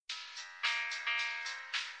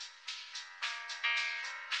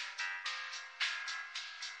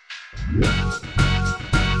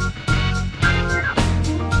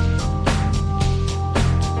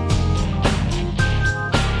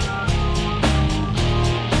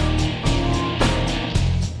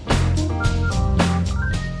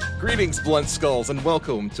Greetings, Blunt Skulls, and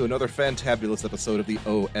welcome to another fantabulous episode of the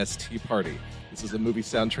OST Party. This is a movie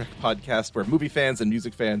soundtrack podcast where movie fans and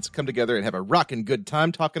music fans come together and have a rockin' good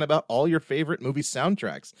time talking about all your favorite movie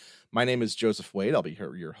soundtracks. My name is Joseph Wade. I'll be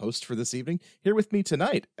your host for this evening. Here with me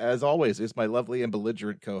tonight, as always, is my lovely and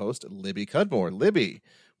belligerent co-host, Libby Cudmore. Libby,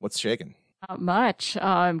 what's shaking? Not much.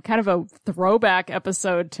 Kind of a throwback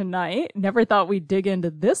episode tonight. Never thought we'd dig into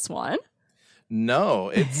this one. No,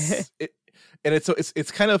 it's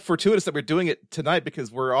kind of fortuitous that we're doing it tonight because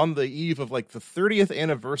we're on the eve of like the 30th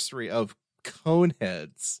anniversary of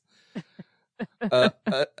Coneheads. An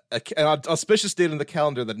auspicious date in the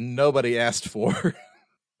calendar that nobody asked for.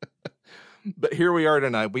 But here we are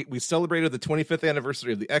tonight. We celebrated the 25th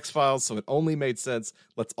anniversary of the X-Files, so it only made sense.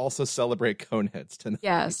 Let's also celebrate Coneheads tonight.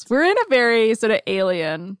 Yes, we're in a very sort of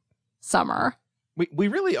alien summer. We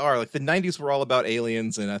really are. Like the 90s were all about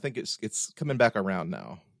aliens, and I think it's coming back around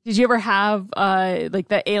now. Did you ever have like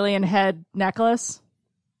the alien head necklace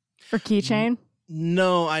or keychain?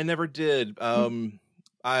 No, I never did. One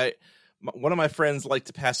of my friends liked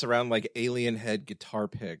to pass around like alien head guitar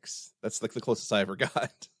picks. That's like the closest I ever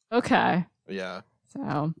got. Okay. Yeah.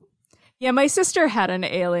 So, yeah, my sister had an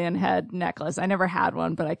alien head necklace. I never had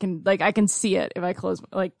one, but I can see it if I close.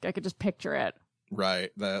 Like I could just picture it.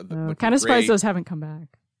 Right. The kind of surprised those haven't come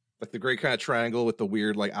back. Like the great kind of triangle with the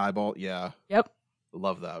weird like eyeball. Yeah. Yep.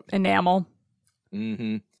 Love that. Enamel.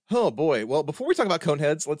 Mm-hmm. Oh, boy. Well, before we talk about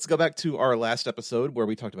Coneheads, let's go back to our last episode where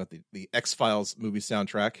we talked about the X-Files movie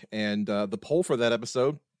soundtrack. And the poll for that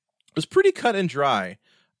episode was pretty cut and dry.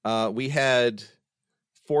 We had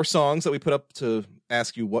 4 songs that we put up to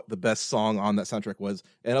ask you what the best song on that soundtrack was.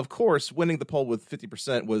 And, of course, winning the poll with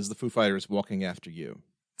 50% was the Foo Fighters' Walking After You.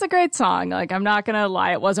 It's a great song. Like, I'm not going to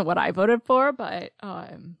lie. It wasn't what I voted for, but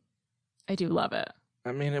I do love it.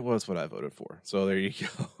 I mean, it was what I voted for. So there you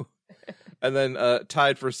go. And then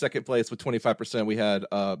tied for second place with 25%, we had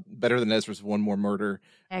Better Than Ezra's One More Murder.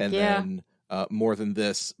 Heck and yeah. Then More Than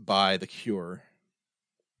This by The Cure.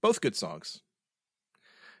 Both good songs.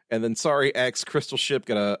 And then Sorry X, Crystal Ship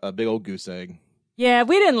got a big old goose egg. Yeah,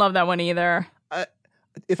 we didn't love that one either.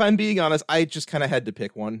 If I'm being honest, I just kind of had to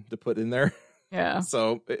pick one to put in there. Yeah.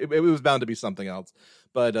 So it was bound to be something else.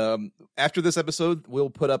 But after this episode, we'll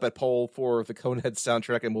put up a poll for the Coneheads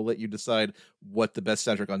soundtrack, and we'll let you decide what the best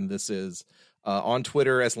soundtrack on this is. On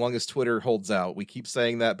Twitter, as long as Twitter holds out. We keep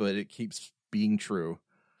saying that, but it keeps being true.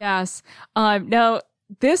 Yes. Now,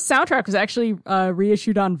 this soundtrack was actually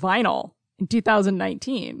reissued on vinyl in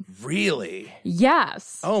 2019. Really?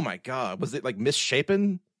 Yes. Oh, my God. Was it like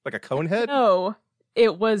misshapen? Like a Conehead? No,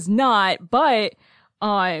 it was not. But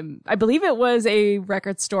I believe it was a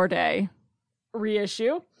Record Store Day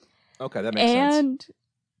reissue. Okay, that makes sense. And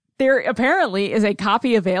there apparently is a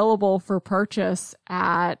copy available for purchase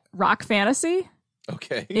at Rock Fantasy.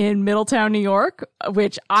 Okay. In Middletown, New York,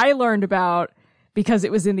 which I learned about because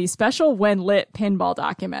it was in the special When Lit pinball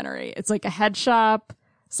documentary. It's like a head shop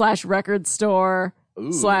 / record store /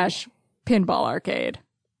 pinball arcade.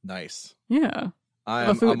 Nice. Yeah.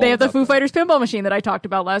 They have the Foo Fighters pinball machine that I talked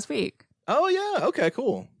about last week. Oh, yeah. Okay,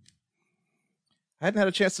 cool. I hadn't had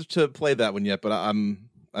a chance to play that one yet, but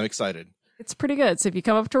I'm excited. It's pretty good. So if you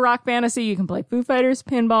come up to Rock Fantasy, you can play Foo Fighters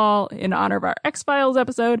pinball in honor of our X-Files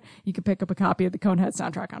episode. You can pick up a copy of the Coneheads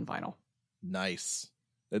soundtrack on vinyl. Nice.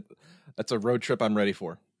 That's a road trip I'm ready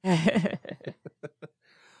for.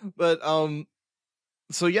 But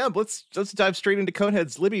so yeah, let's dive straight into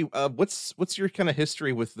Coneheads. Libby, what's your kind of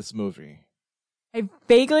history with this movie? I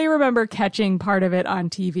vaguely remember catching part of it on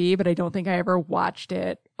TV, but I don't think I ever watched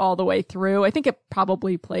it all the way through. I think it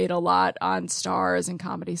probably played a lot on Stars and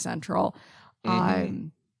Comedy Central. Mm-hmm.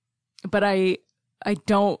 But I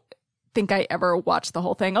don't think I ever watched the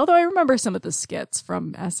whole thing, although I remember some of the skits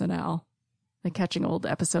from SNL, like catching old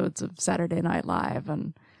episodes of Saturday Night Live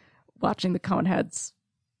and watching the Coneheads.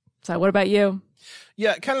 So what about you?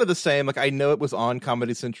 Yeah, kind of the same. Like I know it was on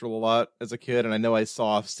Comedy Central a lot as a kid, and I know I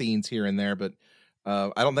saw scenes here and there, but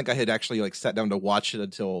I don't think I had actually like sat down to watch it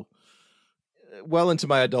until well into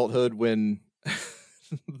my adulthood when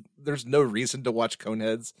there's no reason to watch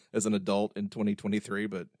Coneheads as an adult in 2023,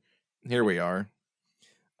 but here we are.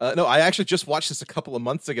 No, I actually just watched this a couple of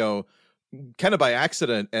months ago, kind of by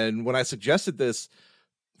accident, and when I suggested this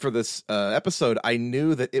for this episode, I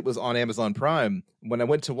knew that it was on Amazon Prime. When I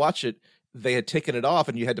went to watch it, they had taken it off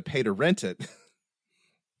and you had to pay to rent it,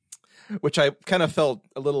 which I kind of felt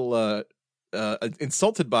a little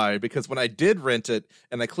insulted by, because when I did rent it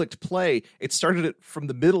and I clicked play, it started it from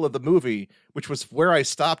the middle of the movie, which was where I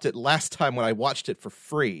stopped it last time when I watched it for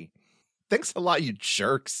free. Thanks a lot, you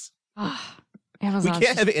jerks. Amazon's we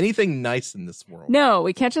can't have anything nice in this world. No,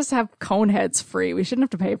 we can't just have Coneheads free. We shouldn't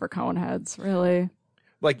have to pay for Coneheads, really.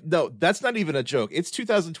 Like, no, that's not even a joke. It's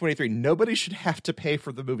 2023. Nobody should have to pay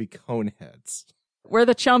for the movie Coneheads. We're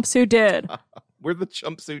the chumps who did. We're the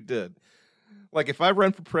chumps who did. Like, if I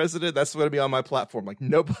run for president, that's going to be on my platform. Like,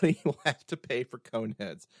 nobody will have to pay for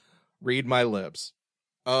Coneheads. Read my lips.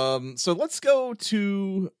 So let's go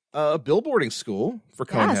to billboarding school for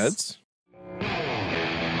Coneheads.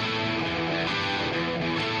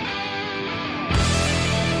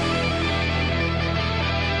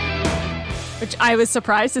 Which I was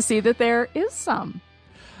surprised to see that there is some.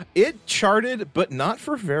 It charted, but not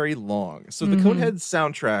for very long. So the Coneheads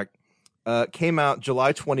soundtrack came out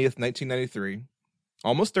July 20th, 1993,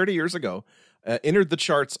 almost 30 years ago, entered the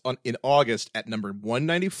charts in August at number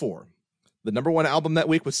 194. The number one album that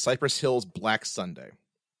week was Cypress Hill's Black Sunday.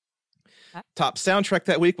 Top soundtrack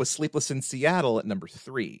that week was Sleepless in Seattle at number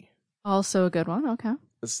 3. Also a good one, okay.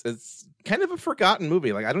 It's kind of a forgotten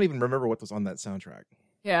movie. Like, I don't even remember what was on that soundtrack.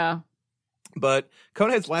 Yeah. But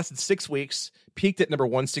Coneheads lasted 6 weeks, peaked at number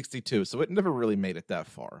 162, so it never really made it that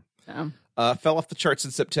far. Fell off the charts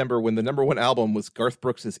in September when the number one album was Garth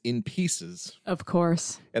Brooks' In Pieces. Of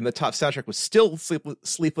course. And the top soundtrack was still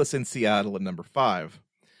Sleepless in Seattle at number 5.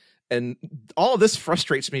 And all of this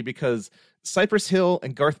frustrates me because Cypress Hill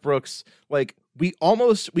and Garth Brooks, like, we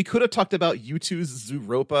could have talked about U2's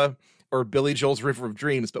Zooropa or Billy Joel's River of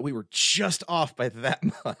Dreams, but we were just off by that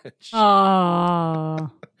much.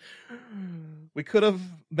 Aww. We could have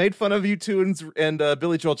made fun of U2 and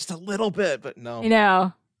Billy Joel just a little bit, but no. You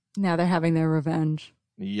know, now they're having their revenge.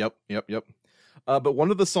 Yep. But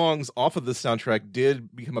one of the songs off of the soundtrack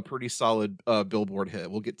did become a pretty solid Billboard hit.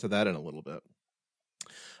 We'll get to that in a little bit.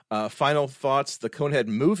 Final thoughts. The Conehead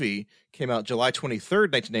movie came out July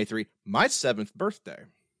 23rd, 1983, my 7th birthday.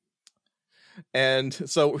 And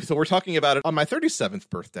so we're talking about it on my 37th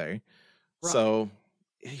birthday. Right. So,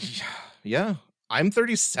 yeah, I'm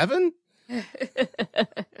 37?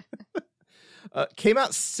 Came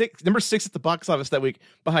out number 6 at the box office that week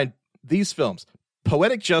behind these films: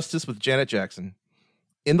 Poetic Justice with Janet Jackson,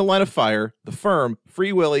 In the Line of Fire, The Firm,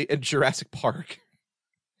 Free Willy, and Jurassic Park.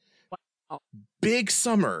 Wow. Big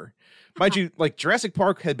summer. Mind you, like, Jurassic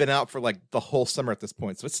Park had been out for like the whole summer at this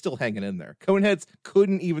point, so it's still hanging in there. Coneheads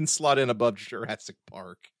couldn't even slot in above Jurassic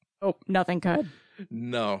Park. Oh, nothing could.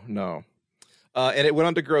 No. And it went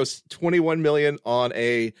on to gross $21 million on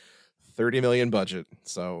a $30 million budget.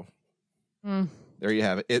 So there you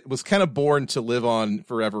have it. It was kind of born to live on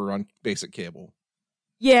forever on basic cable.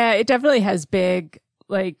 Yeah, it definitely has big,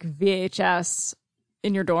 like, VHS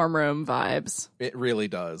in your dorm room vibes. It really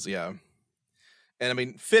does, yeah. And I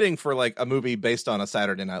mean, fitting for like a movie based on a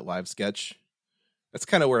Saturday Night Live sketch. That's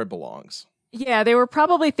kind of where it belongs. Yeah, they were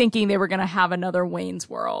probably thinking they were going to have another Wayne's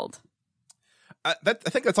World. I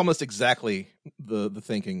think that's almost exactly the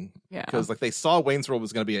thinking. Yeah. Because like they saw Wayne's World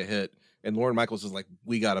was going to be a hit, and Lorne Michaels was like,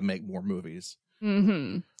 we got to make more movies.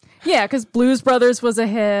 Mm-hmm. Yeah, because Blues Brothers was a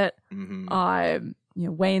hit. Mm-hmm.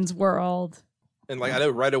 Wayne's World. And like I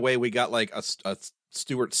know right away we got like a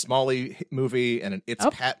Stuart Smalley movie and an It's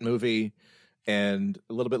Pat movie. And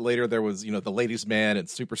a little bit later, there was, The Ladies' Man and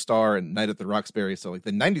Superstar and Night at the Roxbury. So, like,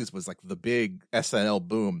 the 90s was, like, the big SNL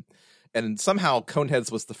boom. And somehow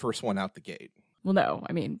Coneheads was the first one out the gate. Well, no.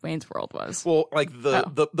 I mean, Wayne's World was. Well, like,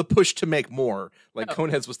 the push to make more. Like,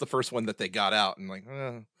 Coneheads was the first one that they got out. And, like,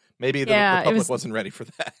 maybe the public wasn't ready for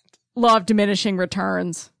that. Law of diminishing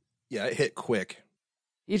returns. Yeah, it hit quick.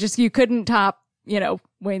 You couldn't top,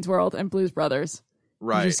 Wayne's World and Blues Brothers.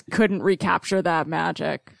 Right. You just couldn't recapture that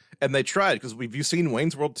magic. And they tried, because have you seen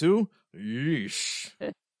Wayne's World 2? Yeesh.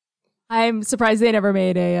 I'm surprised they never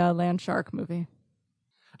made a Land Shark movie.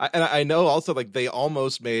 I know also, like, they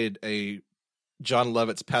almost made a John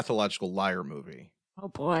Lovett's Pathological Liar movie. Oh,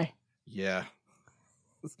 boy. Yeah.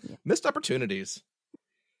 Missed opportunities.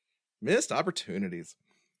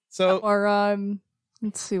 So, or,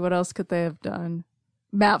 let's see, what else could they have done?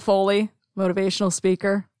 Matt Foley, motivational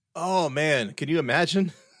speaker. Oh, man. Can you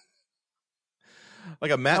imagine?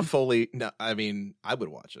 Like a Matt Foley, no, I mean, I would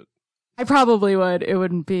watch it. I probably would. It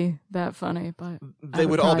wouldn't be that funny, but they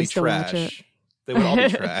would all be trash. They would all be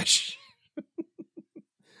trash.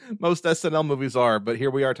 Most SNL movies are, but here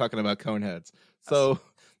we are talking about Coneheads. So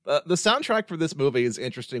the soundtrack for this movie is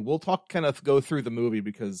interesting. We'll go through the movie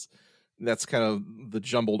because that's kind of the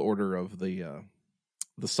jumbled order of the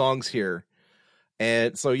songs here.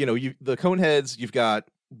 And so, the Coneheads, you've got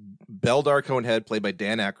Beldar Conehead, played by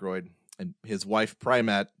Dan Aykroyd. and his wife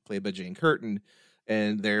Primat, played by Jane Curtin,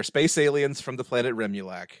 and they're space aliens from the planet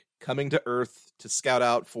Remulac coming to Earth to scout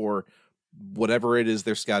out for whatever it is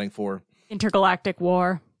they're scouting for. Intergalactic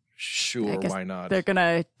war. Sure, why not? They're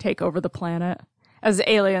gonna take over the planet, as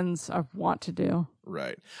aliens want to do.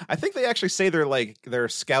 Right. I think they actually say they're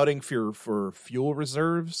scouting for fuel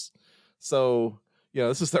reserves. So,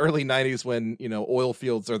 this is the early 90s when, oil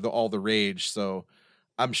fields are all the rage. So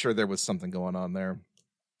I'm sure there was something going on there.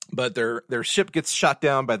 But their ship gets shot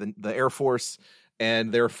down by the Air Force,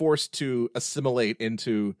 and they're forced to assimilate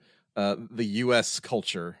into the U.S.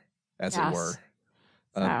 culture, as it were.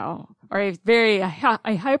 Or a very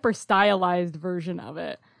hyper stylized version of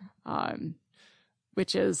it,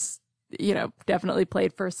 which is, definitely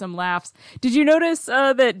played for some laughs. Did you notice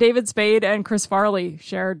that David Spade and Chris Farley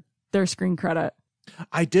shared their screen credit?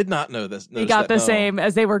 I did not know this. They got the same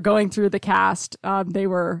as they were going through the cast. They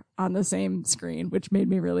were on the same screen, which made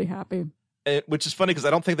me really happy. Which is funny because I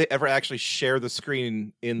don't think they ever actually share the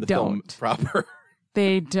screen in the film proper.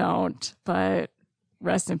 They don't, but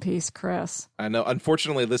rest in peace, Chris. I know.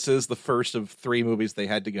 Unfortunately, this is the first of 3 movies they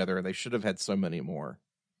had together, and they should have had so many more.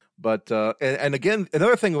 But, and again,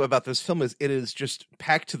 another thing about this film is it is just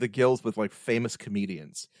packed to the gills with famous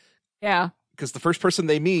comedians. Yeah. Because the first person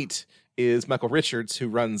they meet is Michael Richards, who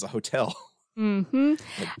runs a hotel. Mm-hmm.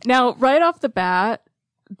 Now, right off the bat,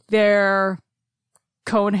 their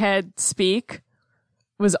Conehead speak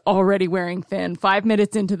was already wearing thin 5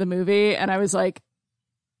 minutes into the movie, and I was like,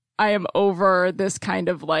 I am over this kind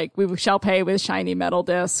of we shall pay with shiny metal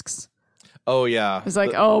discs. Oh, yeah. It's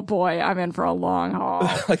like, oh boy, I'm in for a long haul.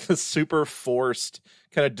 The super forced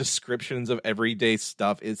kind of descriptions of everyday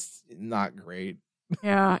stuff is not great.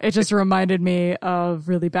 Yeah, it just reminded me of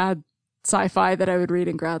really bad sci-fi that I would read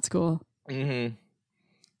in grad school. Mm-hmm.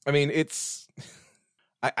 I mean, it's...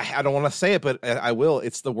 I don't want to say it, but I will.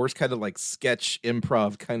 It's the worst kind of sketch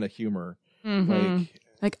improv kind of humor. Mm-hmm.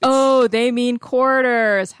 Oh, they mean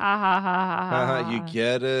quarters. Ha ha ha ha. You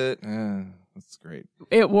get it. That's great.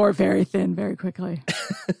 It wore very thin very quickly.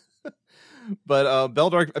 But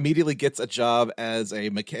Beldark immediately gets a job as a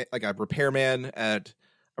repairman at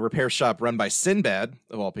a repair shop run by Sinbad,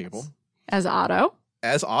 of all people. As Otto.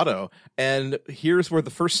 And here's where the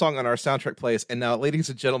first song on our soundtrack plays. And now, ladies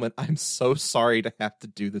and gentlemen, I'm so sorry to have to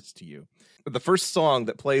do this to you. The first song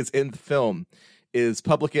that plays in the film is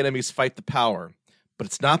Public Enemy's Fight the Power. But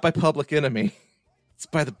it's not by Public Enemy. It's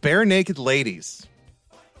by the Bare Naked Ladies.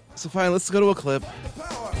 So fine, let's go to a clip.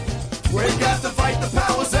 We got to fight the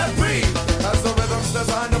powers that be. As the rhythm's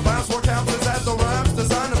designed to bounce, more counters as the rhymes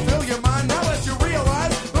designed to fill your mind. Now that you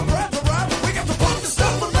realize the breath of rhyme, we got to pump the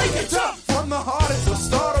stuff and make it tough. From the heart, it's a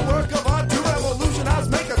start, a work of art to revolutionize,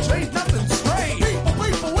 make a change, nothing strange.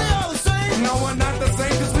 People, we are the same. No, we're not the same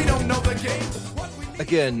because we don't know the game.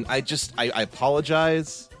 Again, I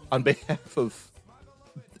apologize on behalf of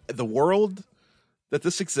the world that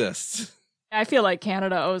this exists. I feel like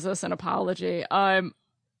Canada owes us an apology. I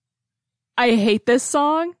hate this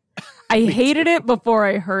song. I hated it before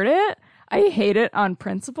I heard it. I hate it on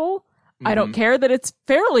principle. Mm-hmm. I don't care that it's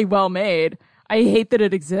fairly well made. I hate that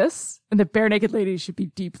it exists, and that Bare Naked Ladies should be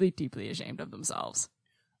deeply, deeply ashamed of themselves.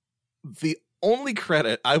 The only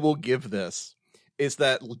credit I will give this is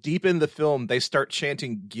that deep in the film, they start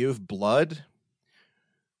chanting "Give Blood."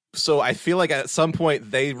 So I feel like at some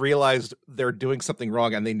point they realized they're doing something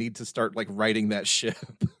wrong and they need to start righting that ship.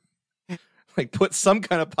 Put some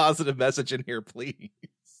kind of positive message in here, please.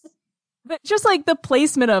 But just the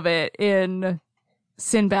placement of it in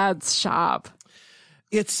Sinbad's shop.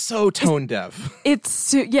 It's so tone deaf.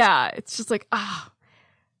 It's just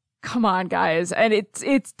come on, guys. And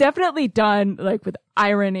it's definitely done with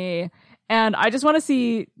irony. And I just want to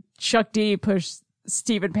see Chuck D push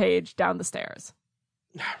Stephen Page down the stairs.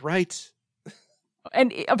 Right.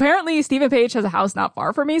 And apparently Stephen Page has a house not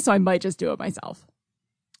far from me, so I might just do it myself.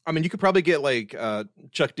 I mean, you could probably get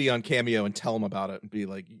Chuck D on Cameo and tell him about it and be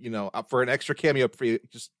for an extra cameo for you,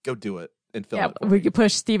 just go do it and film it. We could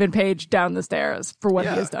push Stephen Page down the stairs for what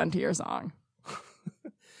he has done to your song.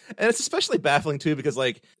 And it's especially baffling too, because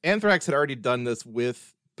Anthrax had already done this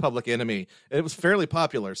with Public Enemy and it was fairly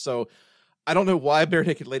popular. So I don't know why Bare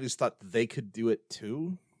Naked Ladies thought they could do it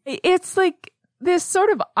too. It's this sort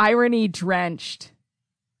of irony-drenched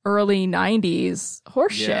early 90s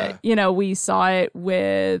horseshit. Yeah. We saw it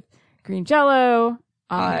with Green Jello.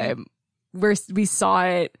 We saw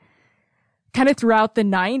it kind of throughout the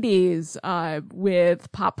 90s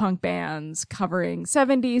with pop punk bands covering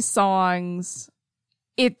 70s songs.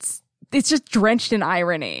 It's just drenched in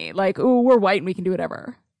irony. Ooh, we're white and we can do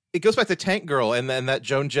whatever. It goes back to Tank Girl and then that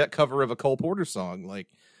Joan Jett cover of a Cole Porter song.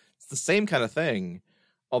 It's the same kind of thing.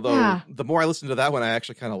 Although Yeah. the more I listen to that one, I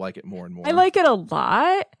actually kind of like it more and more. I like it a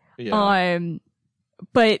lot. Yeah.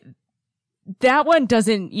 But that one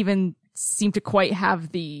doesn't even seem to quite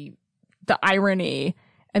have the irony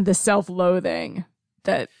and the self-loathing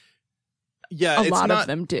that Yeah, a lot of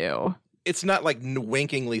them do. It's not like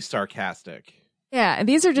winkingly sarcastic. Yeah, and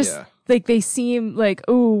these are just like they seem like,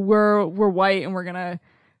 oh, we're white and we're gonna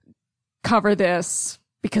cover this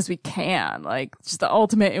because we can. Like just the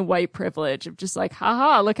ultimate in white privilege of just like,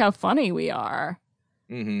 haha, look how funny we are.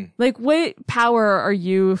 Mm-hmm. Like, what power are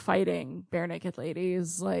you fighting, bare naked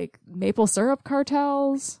ladies? Like maple syrup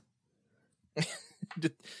cartels?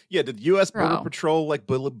 Did U.S. Border Bro. Patrol like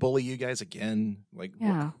bully you guys again? Like,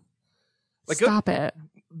 Yeah. Like, Stop it.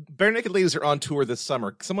 Bare Naked Ladies are on tour this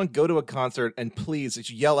summer. Someone go to a concert and please just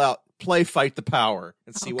yell out, play Fight the Power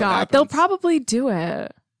and see what happens. They'll probably do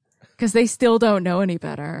it because they still don't know any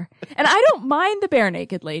better. And I don't mind the bare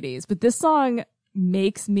naked ladies, but this song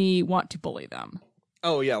makes me want to bully them.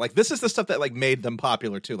 Oh, yeah. Like, this is the stuff that, like, made them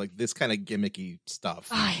popular, too. Like, this kind of gimmicky stuff.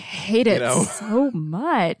 I hate it so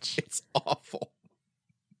much. It's awful.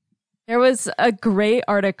 There was a great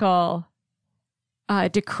article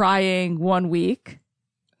decrying 1 week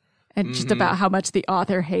and just about how much the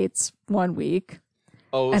author hates 1 week.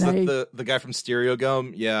 Oh, is that the guy from Stereo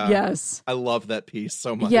Gum? Yeah. Yes. I love that piece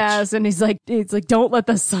so much. Yes, and he's like, don't let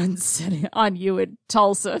the sun set on you in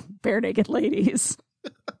Tulsa, bare naked ladies.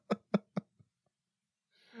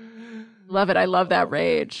 Love it. I love that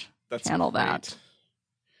rage. That's Channel great. that.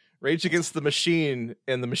 Rage Against the Machine,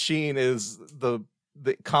 and the Machine is the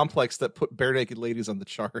complex that put bare naked ladies on the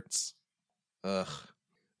charts. Ugh.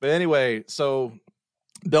 But anyway, so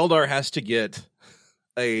Beldar has to get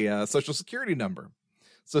a social security number.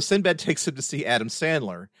 So Sinbad takes him to see Adam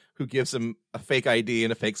Sandler, who gives him a fake ID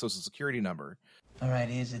and a fake social security number. All right,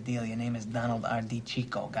 here's the deal. Your name is Donald R.D.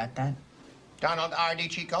 Chico. Got that? Donald R.D.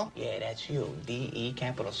 Chico? Yeah, that's you. D-E-C-I-C-C-O.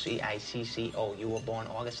 You were born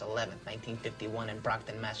August 11th, 1951 in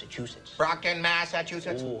Brockton, Massachusetts. Brockton,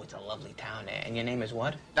 Massachusetts? Oh, it's a lovely town there. And your name is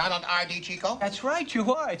what? Donald R.D. Chico? That's right,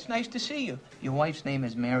 you are. It's nice to see you. Your wife's name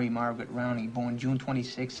is Mary Margaret Rowney, born June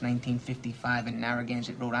 26, 1955 in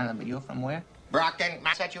Narragansett, Rhode Island. But you're from where? Brockton,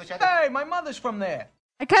 Massachusetts? Hey, my mother's from there.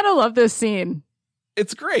 I kind of love this scene.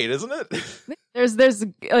 It's great, isn't it? There's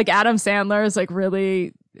like Adam Sandler is like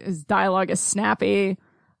really, his dialogue is snappy.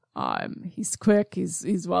 He's quick.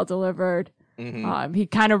 He's well delivered. Mm-hmm. He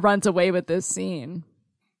kind of runs away with this scene.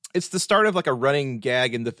 It's the start of like a running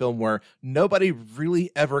gag in the film where nobody really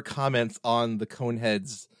ever comments on the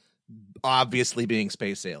Coneheads obviously being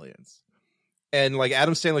space aliens. And like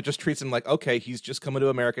Adam Sandler just treats him like, okay, he's just coming to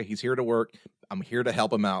America. He's here to work. I'm here to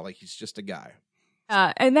help him out. Like he's just a guy.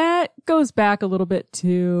 And that goes back a little bit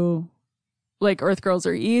to like Earth Girls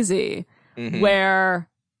Are Easy, where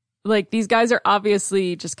like these guys are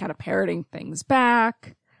obviously just kind of parroting things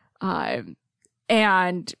back.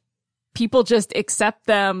 And people just accept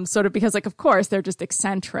them sort of because like, of course, they're just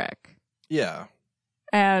eccentric. Yeah.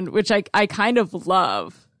 And which I kind of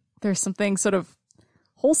love. There's something sort of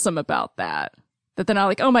wholesome about that. That they're not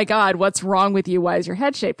like, oh my God, what's wrong with you? Why is your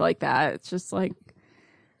head shaped like that? It's just like,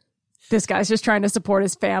 this guy's just trying to support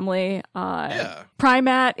his family.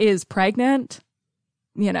 Primat is pregnant.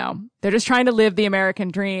 You know, they're just trying to live the American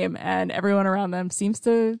dream, and everyone around them seems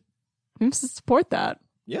to support that.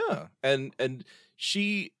 Yeah, and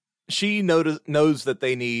she knows that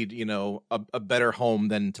they need, you know, a better home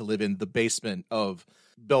than to live in the basement of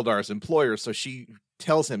Beldar's employer. So she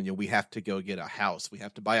tells him, you know, we have to go get a house. We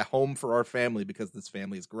have to buy a home for our family because this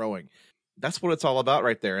family is growing. That's what it's all about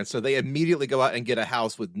right there. And so they immediately go out and get a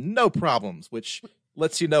house with no problems, which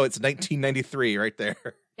lets you know it's 1993 right there.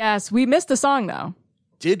 Yes, we missed a song though.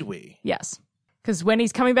 Did we? Yes. Because when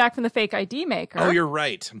he's coming back from the fake ID maker. Oh, you're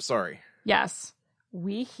right. I'm sorry. Yes.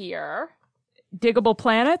 We hear Diggable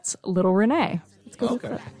Planets, Little Renee. Let's go to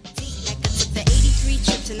that. The 83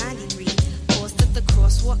 trip to 93. Paused at the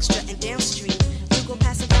crosswalk, strutting downstream. You go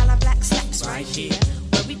past the dollar black slaps right here.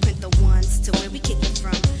 Where we print the ones to where we kick it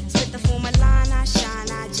from. Spit the former line, I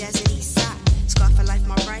shine, I jazz it east side. Scarf for life,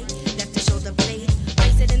 my right, left the shoulder blade.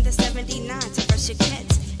 Raise it in the 79 to fresh your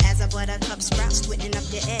kids. As a buttercup sprout, squinting up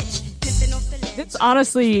the edge. Pimping off the ledge. This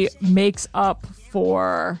honestly makes up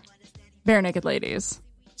for Bare Naked Ladies.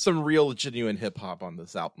 Some real genuine hip hop on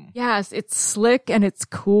this album. Yes, it's slick and it's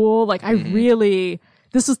cool. Like I really,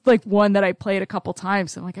 this is like one that I played a couple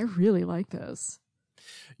times. I'm like, I really like this.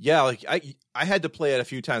 Yeah, like I had to play it a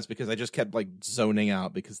few times because I just kept like zoning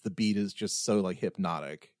out because the beat is just so like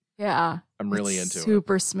hypnotic. Yeah. I'm really into it.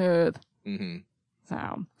 Super smooth.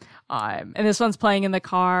 So, and this one's playing in the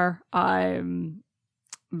car. Beldar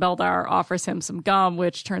offers him some gum,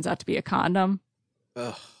 which turns out to be a condom.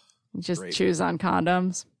 Ugh, He just great. chews on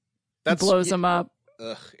condoms. That's Blows them up.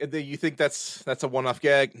 Ugh. And then you think that's a one-off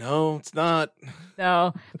gag? No, it's not.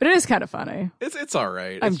 No, but it is kind of funny. It's all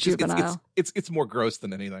right. I'm It's just, juvenile. It's more gross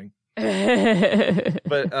than anything.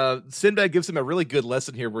 But Sinbad gives him a really good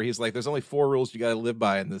lesson here, where he's like, "There's only 4 rules you got to live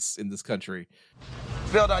by in this country."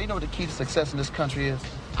 Veldar, you know what the key to success in this country is?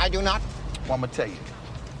 I do not. Well, I'm gonna tell you.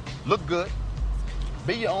 Look good.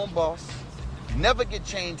 Be your own boss. Never get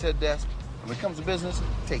chained to a desk. When it comes to business,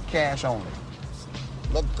 take cash only.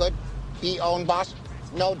 Look good. Be own boss.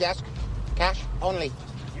 No desk. Cash only.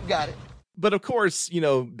 You got it. But of course,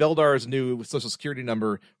 Beldar's new social security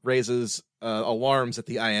number raises alarms at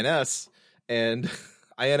the INS, and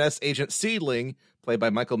INS agent Seedling, played by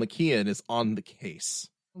Michael McKean, is on the case.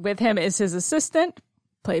 With him is his assistant,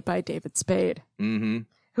 played by David Spade, Mm-hmm.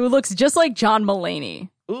 who looks just like John Mulaney.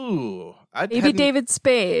 Ooh, Maybe David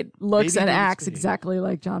Spade looks Maybe and David acts Spade. exactly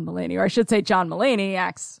like John Mulaney, or I should say John Mulaney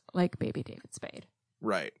acts like baby David Spade.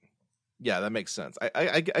 Right. Yeah, that makes sense.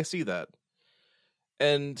 I see that.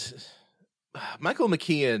 And Michael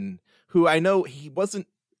McKean, who I know he wasn't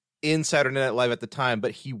in Saturday Night Live at the time,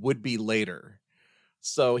 but he would be later.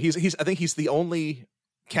 So I think he's the only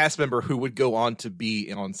cast member who would go on to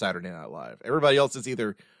be on Saturday Night Live. Everybody else is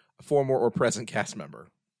either a former or present cast member,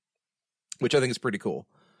 which I think is pretty cool.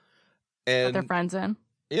 And Their friends in.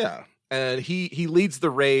 yeah, and he leads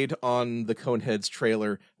the raid on the Coneheads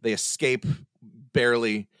trailer. They escape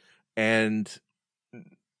barely, and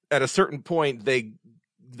at a certain point, they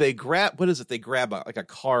grab, what is it? They grab like a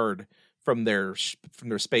card from their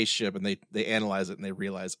spaceship, and they analyze it, and they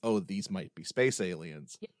realize, oh, these might be space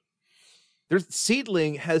aliens. Yeah.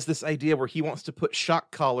 Seedling has this idea where he wants to put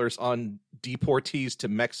shock collars on deportees to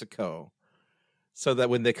Mexico, so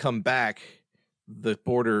that when they come back, the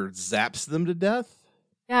border zaps them to death.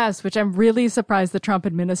 Yes, which I'm really surprised the Trump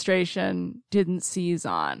administration didn't seize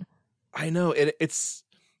on. I know it's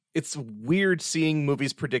weird seeing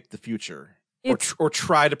movies predict the future or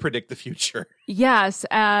try to predict the future. Yes,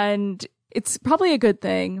 and it's probably a good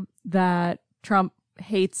thing that Trump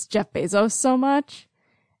hates Jeff Bezos so much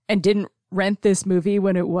and didn't rent this movie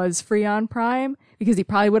when it was free on Prime, because he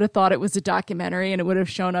probably would have thought it was a documentary and it would have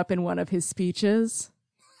shown up in one of his speeches.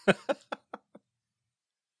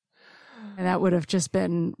 And that would have just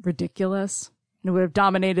been ridiculous. And it would have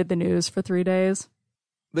dominated the news for 3 days.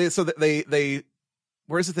 They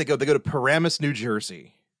where is it they go? They go to Paramus, New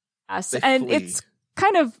Jersey. Yes, They and flee. it's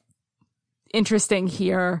kind of interesting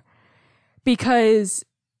here because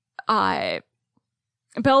Beldar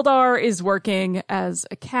is working as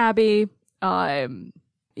a cabbie.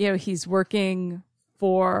 He's working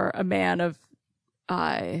for a man of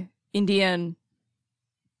Indian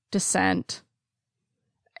descent.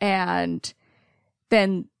 And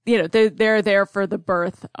then, they're there for the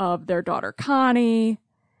birth of their daughter, Connie,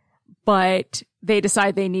 but they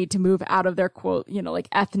decide they need to move out of their, quote,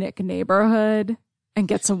 ethnic neighborhood and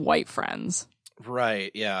get some white friends. Right,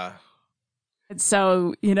 yeah. And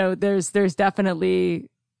so, there's definitely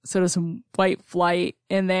sort of some white flight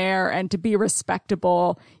in there. And to be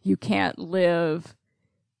respectable, you can't live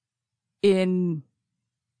in,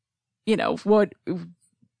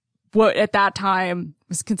 what at that time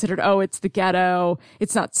was considered, it's the ghetto.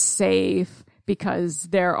 It's not safe because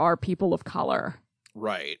there are people of color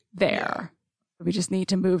Right. there. Yeah. We just need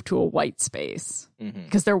to move to a white space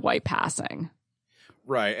because they're white passing.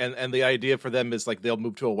 Right. And the idea for them is like they'll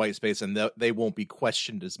move to a white space and they won't be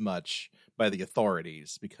questioned as much by the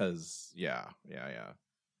authorities because, yeah.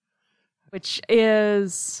 Which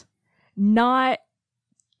is not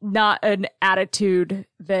an attitude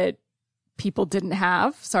that people didn't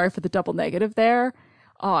have. Sorry for the double negative there.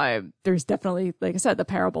 There's definitely, like I said, the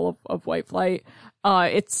parable of white flight.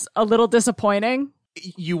 It's a little disappointing.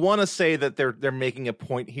 You want to say that they're making a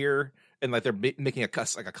point here and like they're making a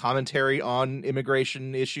commentary on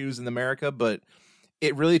immigration issues in America, but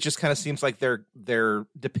it really just kind of seems like they're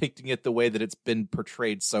depicting it the way that it's been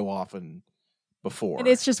portrayed so often before. And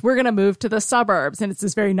it's just, we're going to move to the suburbs, and it's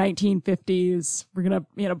this very 1950s, we're going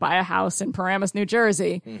to, buy a house in Paramus, New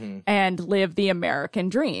Jersey and live the American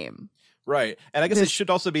dream. Right. And I guess it should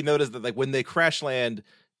also be noticed that like when they crash land,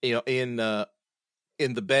 in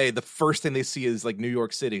the Bay, the first thing they see is like New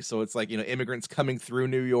York City. So it's like, immigrants coming through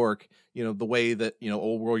New York, the way that,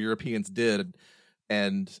 old world Europeans did.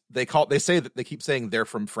 And they keep saying they're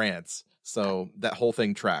from France. So that whole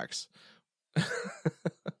thing tracks.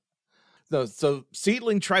 So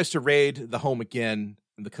Seedling tries to raid the home again,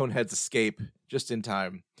 and the Coneheads escape just in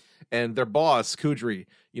time. And their boss, Kudry,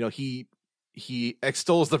 he he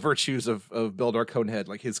extols the virtues of Bildar Conehead.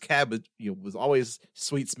 Like his cab, was always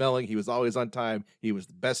sweet smelling. He was always on time. He was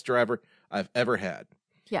the best driver I've ever had.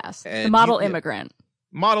 Yes, And the model immigrant.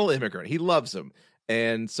 Model immigrant. He loves him.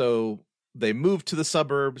 And so they move to the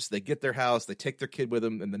suburbs. They get their house. They take their kid with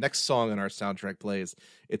them. And the next song on our soundtrack plays.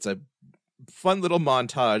 It's a fun little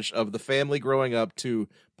montage of the family growing up to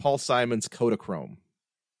Paul Simon's Kodachrome.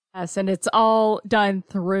 Yes, and it's all done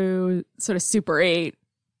through sort of Super 8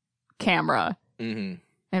 camera and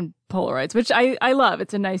Polaroids, which I love.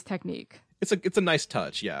 It's a nice technique. It's a nice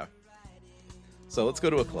touch, yeah. So let's go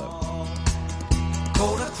to a clip.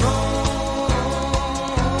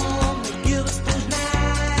 Give us the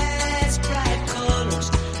nice bright colors,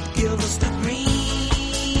 give us the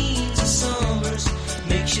greens of summers,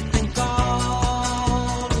 makes you think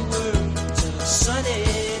all the world's a sunny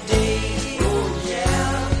day. Oh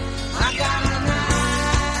yeah, I got an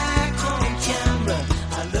Nikon camera.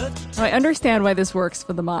 I love to I understand why this works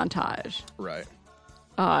for the montage. Right.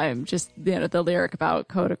 Just the lyric about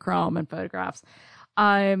Kodachrome and photographs.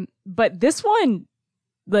 But this one,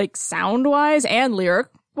 like sound wise and lyric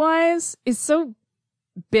wise, is so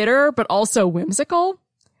bitter but also whimsical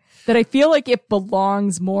that I feel like it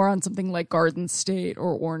belongs more on something like Garden State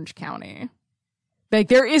or Orange County. Like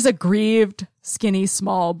there is a grieved, skinny,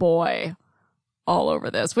 small boy all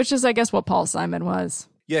over this, which is, I guess, what Paul Simon was.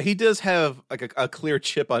 Yeah, he does have like a clear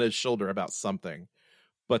chip on his shoulder about something,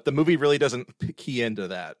 but the movie really doesn't key into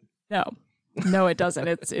that. No, it doesn't.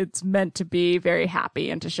 It's meant to be very happy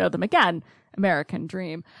and to show them again, American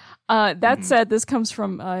Dream. That said, this comes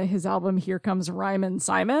from his album Here Comes Ryman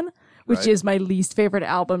Simon, which is my least favorite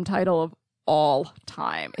album title of all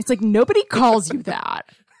time. It's like nobody calls you that.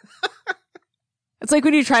 It's like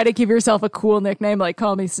when you try to give yourself a cool nickname, like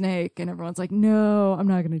Call Me Snake, and everyone's like, no, I'm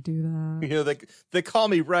not going to do that. They call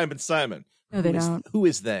me Ryman Simon. No, they don't. Who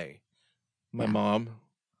is they? My mom.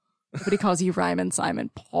 Nobody calls you Ryman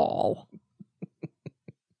Simon Paul.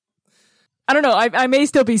 I don't know. I may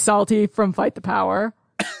still be salty from Fight the Power.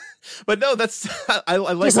 But no, that's I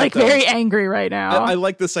like. Just like very angry right now. I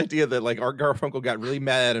like this idea that like Art Garfunkel got really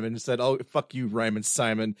mad at him and said, "Oh, fuck you, Ryman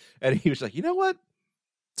Simon," and he was like, "You know what?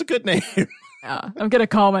 It's a good name." Yeah, I'm gonna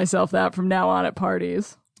call myself that from now on at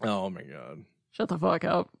parties. Oh my god! Shut the fuck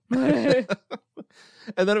up. And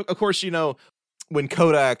then, of course, when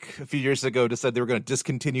Kodak a few years ago decided they were going to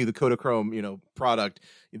discontinue the Kodachrome, product,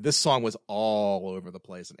 this song was all over the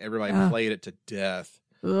place, and everybody played it to death.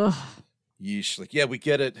 Ugh. Yeesh! Like, yeah, we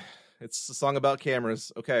get it. It's a song about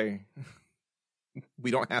cameras. Okay,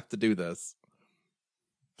 we don't have to do this.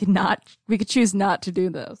 We could choose not to do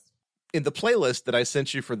this. In the playlist that I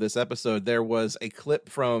sent you for this episode, there was a clip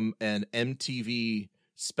from an MTV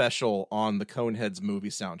special on the Coneheads movie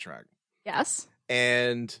soundtrack. Yes.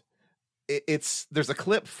 And there's a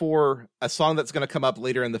clip for a song that's going to come up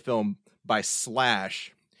later in the film by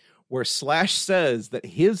Slash, where Slash says that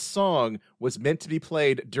his song was meant to be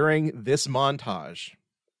played during this montage.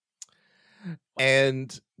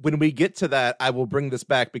 And when we get to that, I will bring this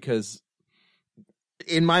back because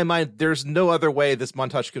in my mind, there's no other way this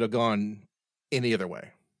montage could have gone any other way.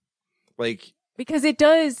 Like, because it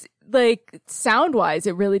does, like, sound wise,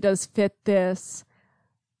 it really does fit this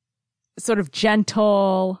sort of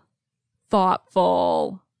gentle,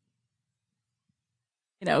 thoughtful,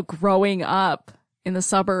 growing up in the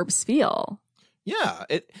suburbs feel. Yeah,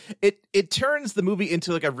 it turns the movie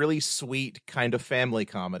into like a really sweet kind of family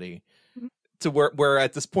comedy. To where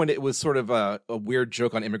at this point it was sort of a weird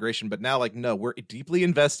joke on immigration, but now like no, we're deeply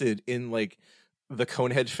invested in like the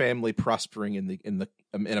Conehead family prospering in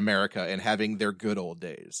America and having their good old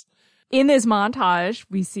days. In this montage,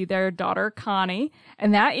 we see their daughter Connie,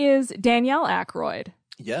 and that is Danielle Aykroyd.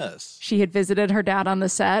 Yes, she had visited her dad on the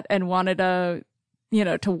set and wanted to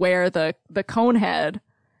wear the Conehead,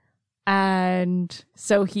 and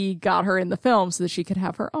so he got her in the film so that she could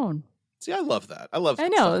have her own. See, I love that. I know stuff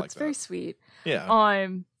like it's that. very sweet. Yeah.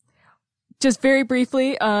 Just very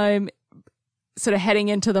briefly, sort of heading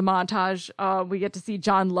into the montage, we get to see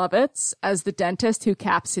John Lovitz as the dentist who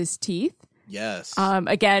caps his teeth. Yes.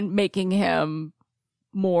 Again, making him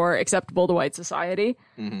more acceptable to white society,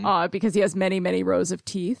 because he has many, many rows of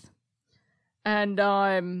teeth.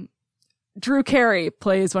 And Drew Carey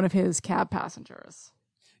plays one of his cab passengers.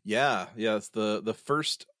 Yeah. It's the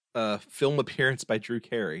first film appearance by Drew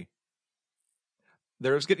Carey.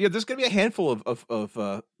 There's going to be a handful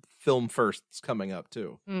of film firsts coming up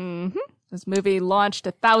too. Mm-hmm. This movie launched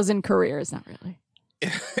 1,000 careers. Not really.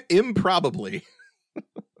 Improbably.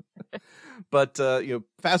 But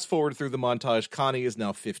fast forward through the montage. Connie is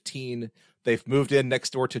now 15. They've moved in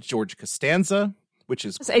next door to George Costanza, which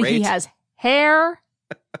is great. He has hair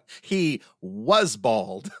He was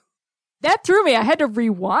bald. That threw me. I had to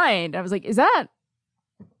rewind. I was like, is that...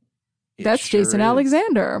 It That's sure Jason is.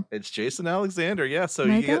 Alexander. It's Jason Alexander, yeah. So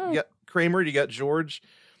My you God. get Kramer, you got George.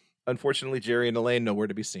 Unfortunately, Jerry and Elaine nowhere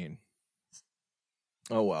to be seen.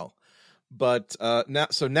 Oh well. But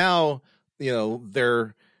now,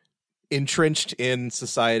 they're entrenched in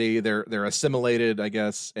society. They're assimilated, I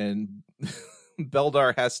guess, and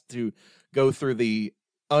Beldar has to go through the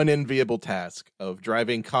unenviable task of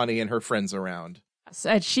driving Connie and her friends around.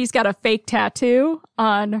 And she's got a fake tattoo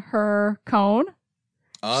on her cone.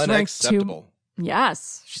 Unacceptable.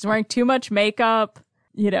 Yes. She's wearing too much makeup.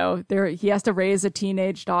 He has to raise a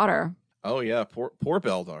teenage daughter. Oh yeah, poor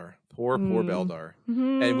Beldar. Poor Beldar.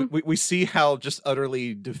 Mm-hmm. And we see how just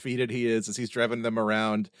utterly defeated he is as he's driving them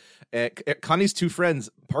around. And Connie's two friends,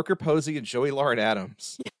 Parker Posey and Joey Lauren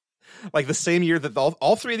Adams. Like the same year that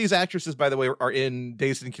all three of these actresses, by the way, are in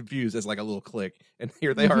Dazed and Confused as like a little clique. And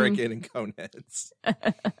here they are again in Coneheads.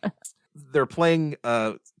 They're playing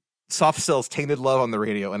Soft Cell's Tainted Love on the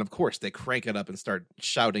radio. And of course, they crank it up and start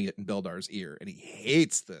shouting it in Beldar's ear. And he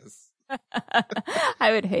hates this.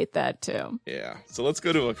 I would hate that too. Yeah. So let's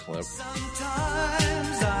go to a clip.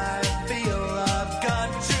 Sometimes I feel I've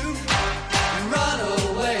got to run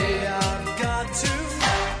away. I've got to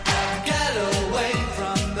get away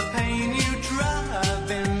from the pain you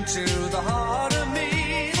drive into the heart of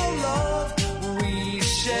me. The love we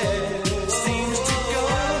share seems to go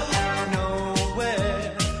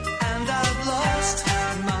nowhere, and I've lost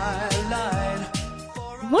my line.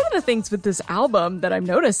 One of the things with this album that I'm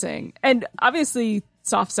noticing, and obviously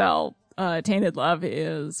Soft Cell, Tainted Love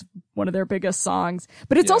is one of their biggest songs,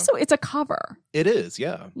 but it's a cover. It is,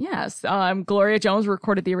 yeah. Yes. Gloria Jones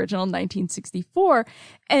recorded the original in 1964,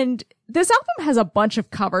 and this album has a bunch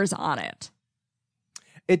of covers on it.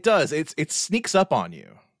 It does. It sneaks up on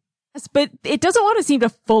you. Yes, but it doesn't want to seem to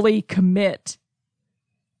fully commit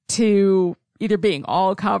to either being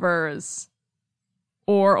all covers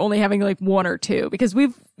or only having like one or two, because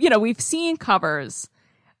we've seen covers,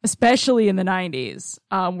 especially in the 90s.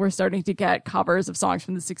 We're starting to get covers of songs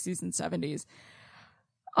from the 60s and 70s.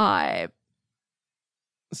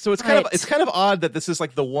 So it's kind of odd that this is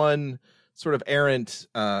like the one sort of errant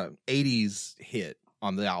 80s hit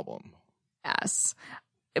on the album. Yes.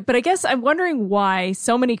 But I guess I'm wondering why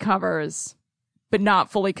so many covers, but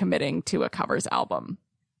not fully committing to a covers album.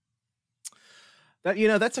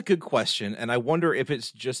 That's a good question. And I wonder if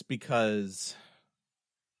it's just because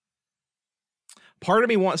part of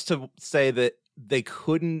me wants to say that they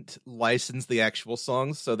couldn't license the actual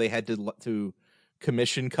songs, so they had to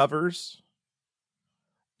commission covers.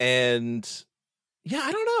 And yeah,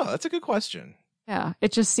 I don't know. That's a good question. Yeah,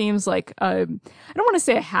 it just seems like I don't want to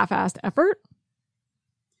say a half-assed effort,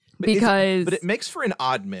 But it makes for an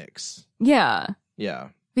odd mix. Yeah,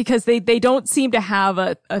 because they don't seem to have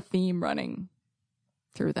a theme running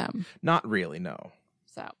through them. Not really, no.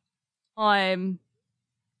 So, I'm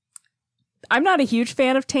not a huge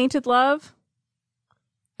fan of Tainted Love.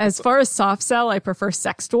 As far as Soft Cell, I prefer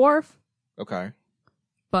Sex Dwarf. Okay.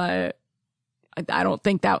 But I don't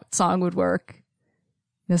think that song would work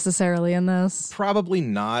necessarily in this. Probably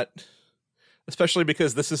not. Especially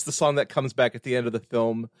because this is the song that comes back at the end of the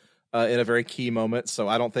film in a very key moment. So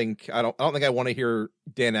I don't think I want to hear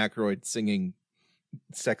Dan Aykroyd singing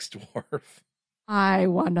Sex Dwarf. I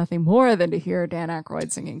want nothing more than to hear Dan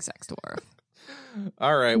Aykroyd singing Sex Dwarf.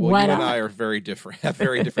 All right. Well, Why you not? and I are very different, have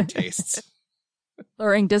very different tastes.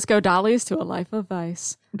 Luring disco dollies to a life of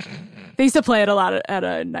vice. They used to play it a lot at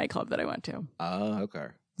a nightclub that I went to. Oh, okay.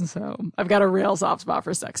 So I've got a real soft spot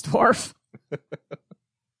for Sex Dwarf.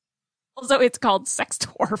 Also, it's called Sex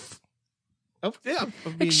Dwarf. Oh, yeah.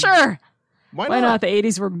 Sure. Why Why not? not? The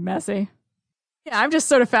 80s were messy. Yeah, I'm just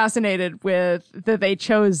sort of fascinated with that they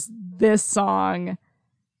chose this song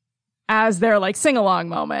as their like sing-along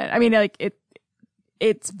moment. I mean, like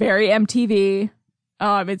it's very MTV.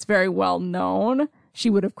 It's very well known. She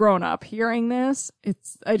would have grown up hearing this.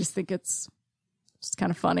 I just think it's just kind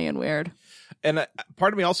of funny and weird. And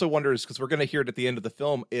part of me also wonders, because we're going to hear it at the end of the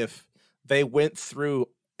film, if they went through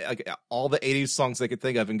like all the 80s songs they could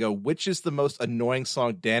think of and go, which is the most annoying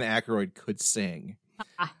song Dan Aykroyd could sing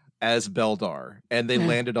as Beldar? And they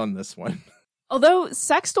landed on this one. Although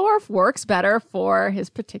Sex Dwarf works better for his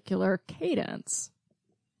particular cadence.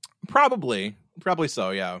 Probably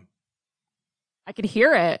so, yeah. I could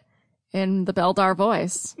hear it in the Beldar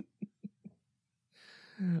voice.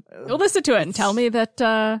 Go listen to it and tell me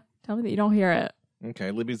that you don't hear it.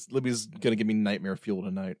 Okay, Libby's gonna give me nightmare fuel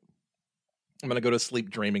tonight. I'm gonna go to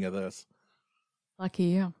sleep dreaming of this. Lucky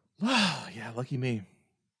you. Yeah, lucky me.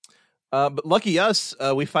 But lucky us,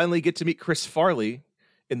 we finally get to meet Chris Farley,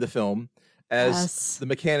 in the film as Yes. the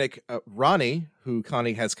mechanic Ronnie, who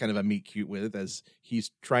Connie has kind of a meet cute with as he's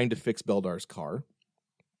trying to fix Beldar's car.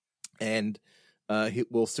 And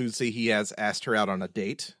we'll soon see he has asked her out on a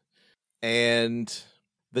date. And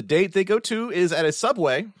the date they go to is at a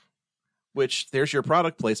Subway, which there's your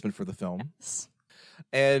product placement for the film. Yes.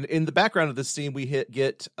 And in the background of this scene, we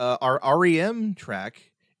get our REM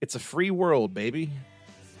track. It's a free world, baby.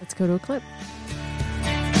 Let's go to a clip.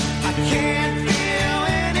 I can't feel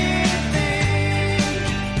anything.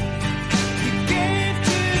 You gave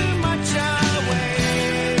too much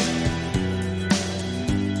away.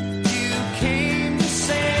 You came to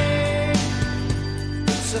say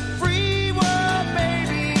it's a free world,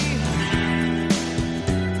 baby.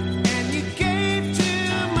 And you gave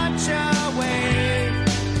too much away.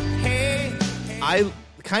 Hey, I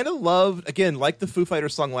kind of loved, again, like the Foo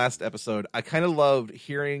Fighters song last episode, I kind of loved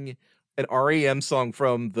hearing an REM song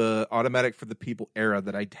from the Automatic for the People era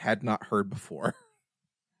that I had not heard before.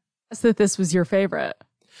 So that this was your favorite.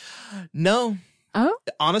 No, Oh,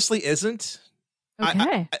 it honestly isn't.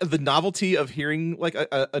 okay. The novelty of hearing like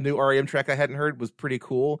a new REM track I hadn't heard was pretty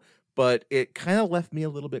cool, but it kind of left me a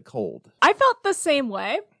little bit cold. I felt the same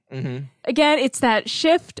way. Mm-hmm. Again, it's that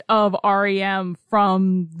shift of REM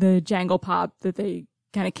from the jangle pop that they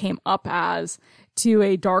kind of came up as to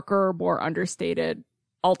a darker, more understated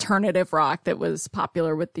alternative rock that was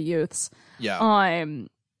popular with the youths. Yeah.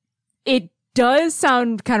 It does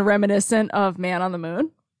sound kind of reminiscent of Man on the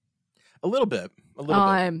Moon. A little bit.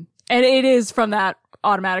 And it is from that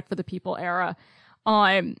Automatic for the People era.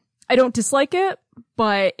 I don't dislike it,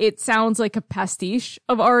 but it sounds like a pastiche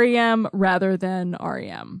of REM rather than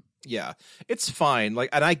REM. Yeah, it's fine. Like,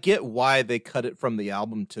 and I get why they cut it from the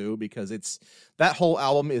album too, because that whole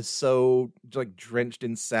album is so like drenched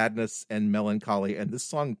in sadness and melancholy, and this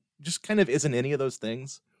song just kind of isn't any of those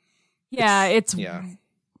things. Yeah, it's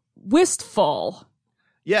wistful.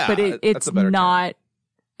 Yeah, but that's it's a better not. term.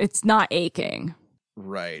 It's not aching.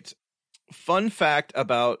 Right. Fun fact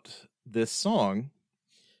about this song: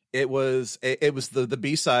 it was the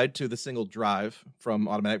B-side to the single "Drive" from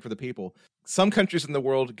Automatic for the People. Some countries in the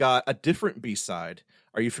world got a different B-side.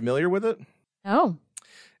 Are you familiar with it? Oh.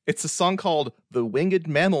 It's a song called The Winged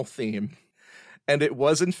Mammal Theme. And it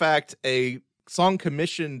was, in fact, a song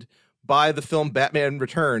commissioned by the film Batman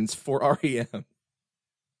Returns for REM.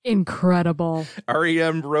 Incredible.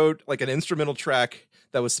 REM wrote like an instrumental track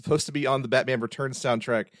that was supposed to be on the Batman Returns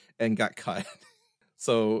soundtrack and got cut.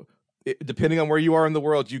 So depending on where you are in the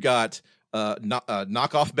world, you got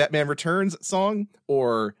knock off Batman Returns song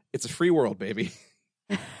or It's a Free World, baby.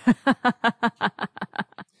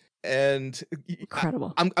 And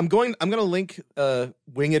incredible. I'm going to link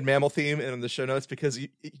Winged Mammal Theme in the show notes because you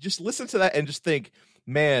just listen to that and just think,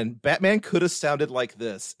 man, Batman could have sounded like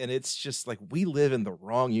this, and it's just like we live in the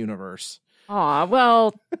wrong universe. Aw,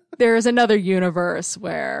 well, there's another universe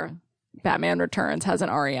where Batman Returns has an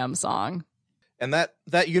REM song. And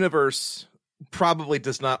that universe probably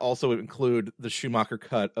does not also include the Schumacher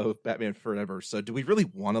cut of Batman Forever. So do we really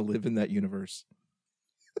want to live in that universe?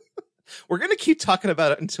 We're going to keep talking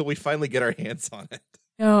about it until we finally get our hands on it.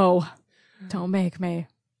 No, don't make me.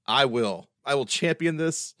 I will champion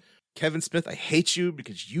this. Kevin Smith, I hate you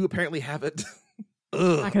because you apparently have it.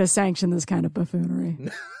 I'm not going to sanction this kind of buffoonery.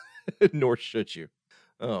 Nor should you.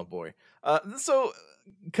 Oh boy. So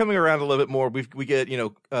coming around a little bit more, we get,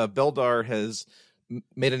 Beldar has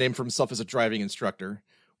made a name for himself as a driving instructor,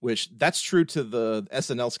 which that's true to the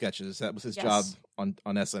SNL sketches. That was his job on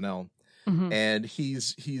SNL. Mm-hmm. And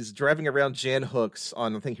he's driving around Jan Hooks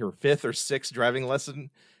on, I think, her 5th or 6th driving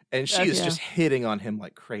lesson. And she is just hitting on him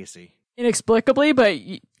like crazy. Inexplicably, but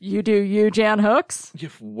you do you, Jan Hooks?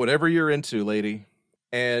 Whatever you're into, lady.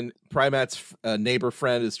 And Primat's neighbor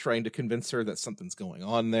friend is trying to convince her that something's going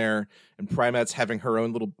on there. And Primat's having her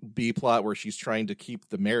own little B plot where she's trying to keep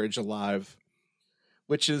the marriage alive,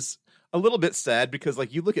 which is a little bit sad because,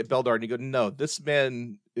 like, you look at Beldar and you go, no, this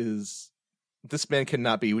man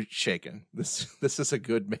cannot be shaken. This is a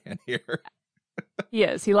good man here. He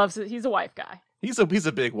is. He loves it. He's a wife guy. He's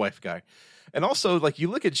a big wife guy. And also, like, you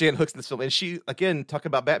look at Jan Hooks in this film, and she, again, talk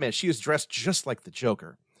about Batman, she is dressed just like the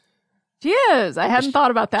Joker. She is. I hadn't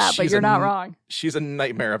thought about that, but you're not wrong. She's a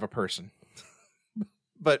nightmare of a person.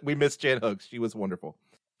 But we miss Jan Hooks. She was wonderful.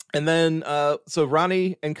 And then, so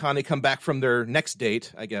Ronnie and Connie come back from their next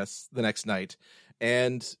date, I guess, the next night.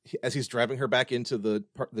 And as he's driving her back into the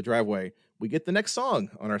driveway, we get the next song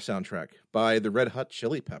on our soundtrack by the Red Hot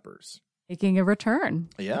Chili Peppers. Making a return.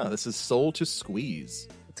 Yeah, this is Soul to Squeeze.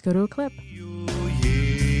 Let's go to a clip.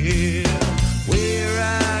 Where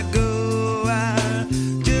I go, I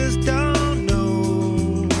just don't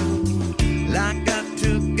know. Like I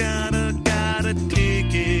took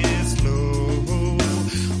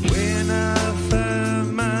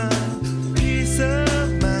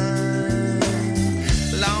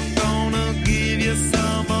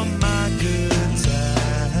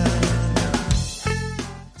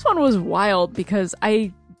was wild because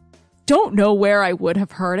I don't know where I would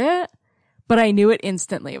have heard it, but I knew it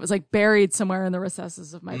instantly. It was like buried somewhere in the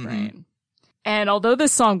recesses of my brain. And although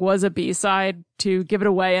this song was a B-side to Give It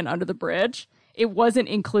Away and Under the Bridge, it wasn't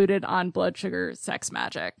included on Blood Sugar Sex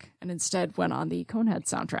Magic and instead went on the Coneheads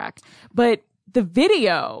soundtrack. But the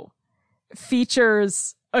video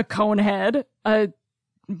features a Conehead, a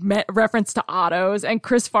reference to autos, and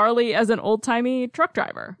Chris Farley as an old-timey truck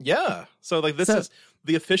driver. Yeah. So like this is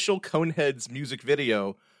the official Coneheads music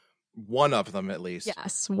video, one of them at least.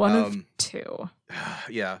 Yes, one of two.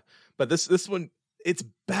 Yeah. But this one, it's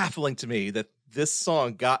baffling to me that this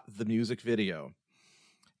song got the music video.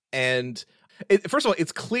 And first of all,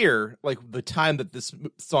 it's clear like the time that this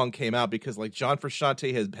song came out because like John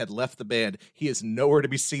Frusciante had left the band. He is nowhere to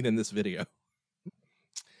be seen in this video.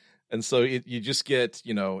 And so you just get,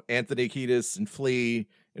 you know, Anthony Kiedis and Flea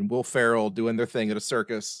and Will Ferrell doing their thing at a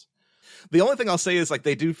circus. The only thing I'll say is like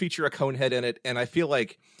they do feature a Conehead in it. And I feel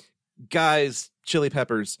like, guys, Chili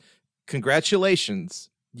Peppers, congratulations.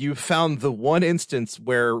 You found the one instance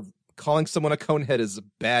where calling someone a Conehead is a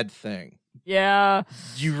bad thing. Yeah.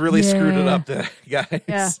 You really screwed it up there, guys.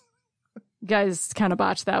 Yeah. Guys kind of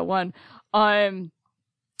botched that one. But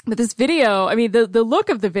this video, I mean, the look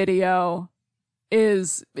of the video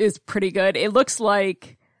is pretty good. It looks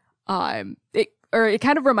like it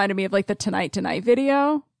kind of reminded me of like the Tonight Tonight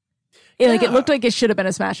video. Like it looked like it should have been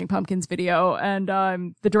a Smashing Pumpkins video. And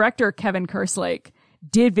the director Kevin Kerslake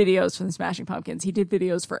did videos for the Smashing Pumpkins. He did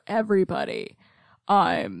videos for everybody.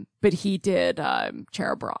 But he did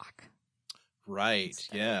Cherub Rock. Right.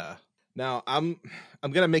 Yeah. Now I'm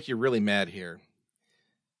gonna make you really mad here.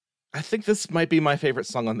 I think this might be my favorite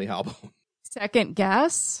song on the album. Second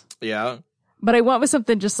guess. Yeah. But I went with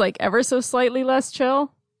something just like ever so slightly less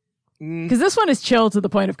chill. Because this one is chill to the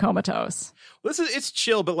point of comatose. Well, it's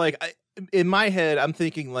chill, but like in my head, I'm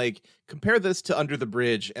thinking like compare this to Under the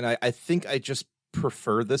Bridge, and I think I just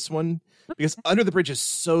prefer this one because Under the Bridge is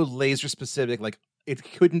so laser specific. Like it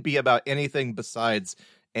couldn't be about anything besides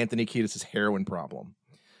Anthony Kiedis' heroin problem.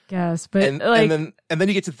 Yes, but and then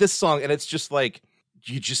you get to this song, and it's just like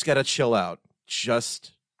you just gotta chill out,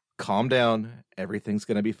 just calm down, everything's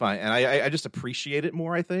gonna be fine. And I just appreciate it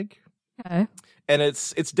more, I think. Okay. And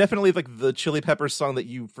it's definitely like the Chili Peppers song that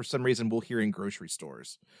you for some reason will hear in grocery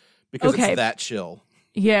stores because it's that chill.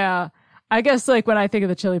 Yeah. I guess like when I think of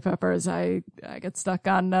the Chili Peppers, I get stuck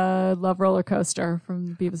on Love Roller Coaster from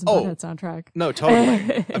the Beavis and Butthead soundtrack. No,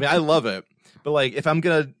 totally. I mean, I love it. But like if I'm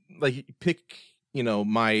gonna like pick, you know,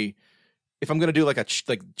 if I'm gonna do like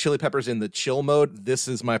like Chili Peppers in the chill mode, this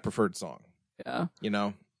is my preferred song. Yeah. You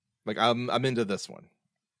know? Like I'm into this one.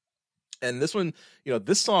 And this one, you know,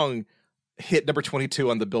 this song hit number 22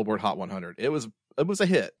 on the Billboard Hot 100. It was a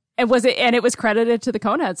hit. And it was credited to the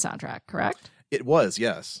Coneheads soundtrack, correct? It was,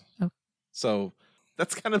 yes. Oh. So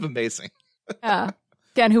that's kind of amazing. Yeah.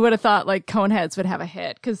 Again, who would have thought like Coneheads would have a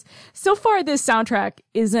hit? Because so far this soundtrack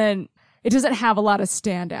doesn't have a lot of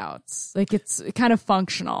standouts. Like it's kind of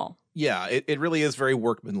functional. Yeah, it really is very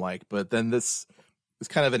workmanlike. But then this is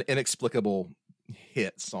kind of an inexplicable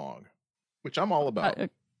hit song, which I'm all about. A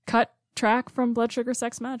cut track from Blood Sugar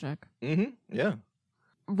Sex Magic. Mm-hmm. Yeah.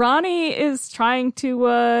 Ronnie is trying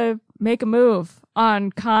to make a move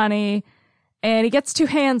on Connie, and he gets too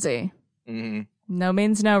handsy. Mm-hmm. No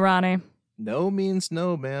means no, Ronnie. No means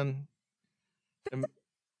no, man.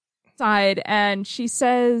 Side, and she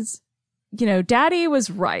says, you know, Daddy was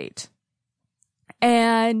right.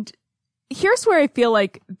 And here's where I feel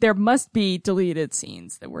like there must be deleted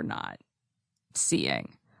scenes that we're not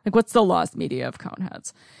seeing. Like, what's the lost media of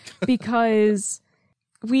Coneheads? Because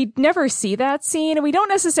we never see that scene, and we don't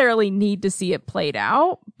necessarily need to see it played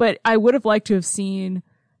out, but I would have liked to have seen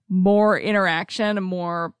more interaction and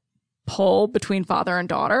more pull between father and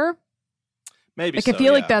daughter. Maybe like, I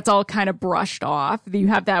feel like that's all kind of brushed off. You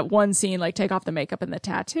have that one scene, like, take off the makeup and the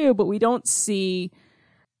tattoo, but we don't see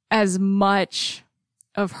as much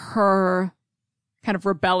of her kind of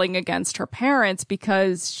rebelling against her parents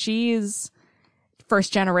because she's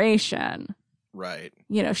first generation. Right.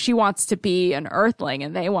 You know, she wants to be an earthling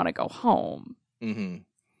and they want to go home. Mm-hmm.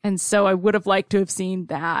 And so I would have liked to have seen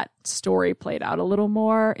that story played out a little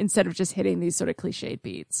more instead of just hitting these sort of cliched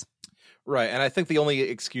beats. Right. And I think the only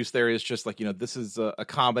excuse there is just like, you know, this is a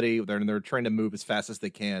comedy. They're trying to move as fast as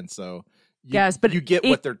they can. So yes, but you get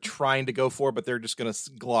what they're trying to go for, but they're just going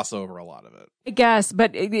to gloss over a lot of it. I guess,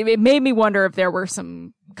 but it made me wonder if there were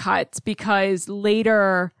some cuts because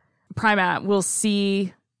later Primat will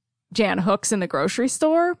see Jan Hooks in the grocery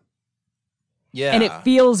store. Yeah. And it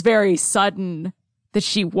feels very sudden that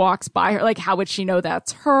she walks by her. Like, how would she know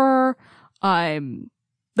that's her? Like,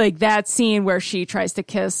 like that scene where she tries to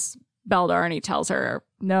kiss Beldar and he tells her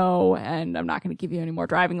no, and I'm not going to give you any more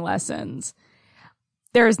driving lessons.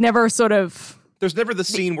 There's never the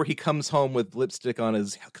scene where he comes home with lipstick on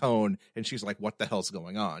his cone and she's like, what the hell's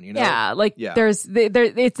going on? You know? Yeah, there's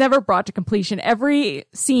it's never brought to completion. Every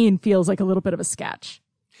scene feels like a little bit of a sketch.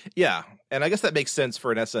 Yeah. And I guess that makes sense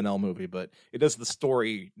for an SNL movie, but it does the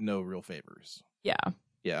story no real favors. Yeah.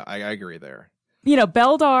 Yeah, I agree there.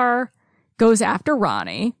 Beldar goes after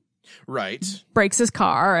Ronnie. Right. Breaks his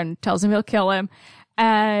car and tells him he'll kill him.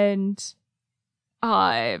 And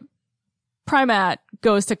Primat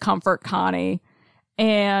goes to comfort Connie.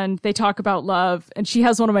 And they talk about love. And she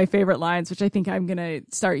has one of my favorite lines, which I think I'm going to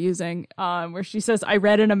start using, where she says, I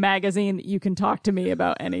read in a magazine that you can talk to me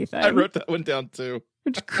about anything. I wrote that one down too.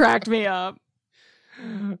 Which cracked me up.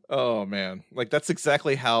 Oh, man. Like, that's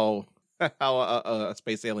exactly how a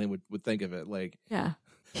space alien would think of it. Like, yeah.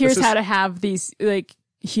 Here's how to have these, like,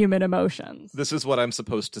 human emotions. This is what I'm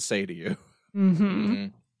supposed to say to you. Mm-hmm.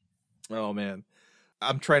 Oh, man.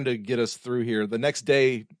 I'm trying to get us through here. The next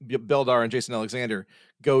day, Beldar and Jason Alexander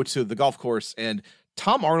go to the golf course, and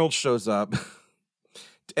Tom Arnold shows up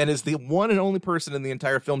and is the one and only person in the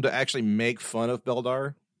entire film to actually make fun of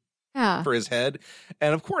Beldar for his head.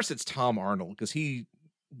 And of course, it's Tom Arnold because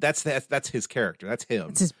that's his character. That's him.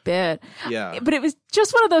 It's his bit. Yeah. But it was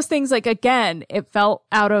just one of those things, like, again, it felt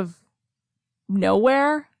out of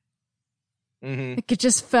nowhere. Mm-hmm. Like, it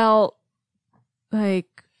just felt like,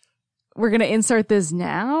 we're going to insert this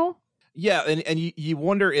now? Yeah, and you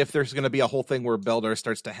wonder if there's going to be a whole thing where Beldar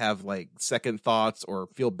starts to have, like, second thoughts or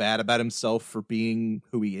feel bad about himself for being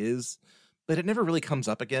who he is. But it never really comes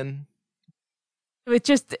up again. It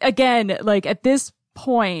just, again, like, at this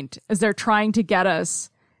point, as they're trying to get us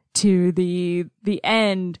to the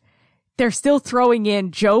end, they're still throwing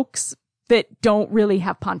in jokes that don't really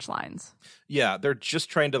have punchlines. Yeah, they're just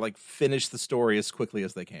trying to, like, finish the story as quickly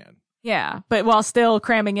as they can. Yeah, but while still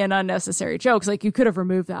cramming in unnecessary jokes, like, you could have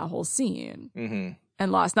removed that whole scene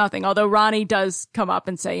and lost nothing. Although Ronnie does come up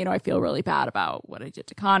and say, I feel really bad about what I did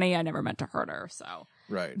to Connie. I never meant to hurt her. So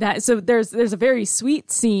right. So there's a very sweet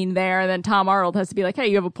scene there. And then Tom Arnold has to be like, hey,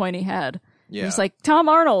 you have a pointy head. Yeah. It's like, Tom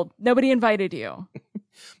Arnold, nobody invited you.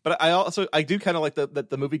 But I do kind of like that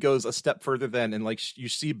the movie goes a step further then, and like you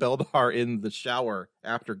see Beldar in the shower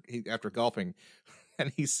after golfing,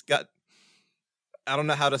 and he's got, I don't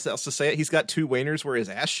know how else to say it. He's got two wieners where his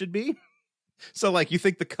ass should be. So, like, you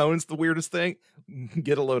think the cone's the weirdest thing?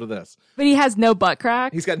 Get a load of this. But he has no butt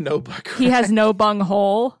crack. He's got no butt crack. He has no bung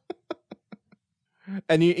hole.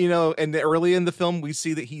 And and early in the film, we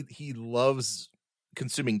see that he loves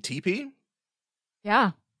consuming TP.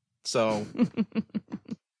 Yeah. So,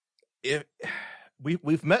 if we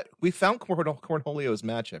found Cornholio's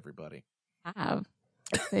match, everybody. Have.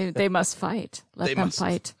 They must fight. Let them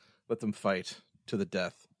fight. Let them fight to the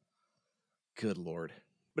death. Good Lord.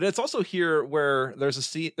 But it's also here where there's a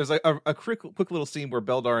scene, there's a quick little scene where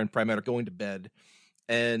Beldar and Primat are going to bed.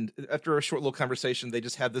 And after a short little conversation, they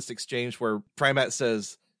just have this exchange where Primat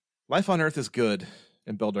says, life on Earth is good.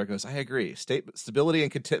 And Beldar goes, I agree. Stability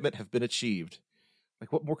and contentment have been achieved.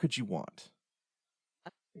 Like, what more could you want?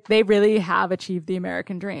 They really have achieved the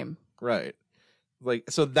American dream. Right. Like,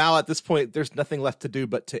 so now at this point, there's nothing left to do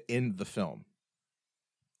but to end the film.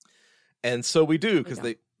 And so we do, because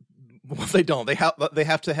they don't. They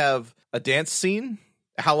have to have a dance scene,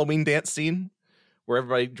 a Halloween dance scene, where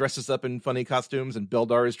everybody dresses up in funny costumes, and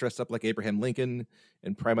Beldar is dressed up like Abraham Lincoln,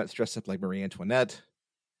 and Primat's dressed up like Marie Antoinette.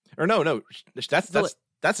 Or no,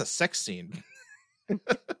 that's a sex scene.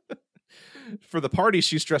 For the party,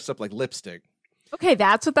 she's dressed up like Lipstick. Okay,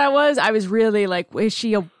 that's what that was. I was really like, is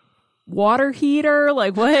she a water heater?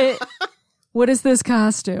 Like, what? What is this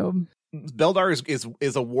costume? Beldar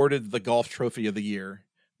is awarded the golf trophy of the year,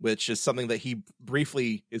 which is something that he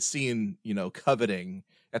briefly is seen, coveting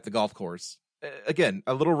at the golf course. Again,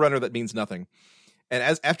 a little runner that means nothing.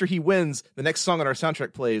 And after he wins, the next song on our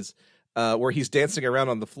soundtrack plays, where he's dancing around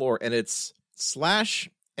on the floor, and it's Slash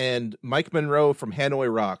and Mike Monroe from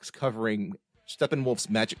Hanoi Rocks covering Steppenwolf's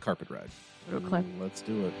Magic Carpet Ride. Let's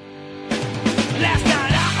do it. Last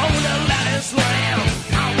night I owned a Latin slam.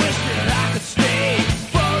 I wish that I could stay,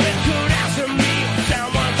 for it could answer me.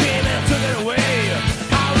 Someone came and took it away.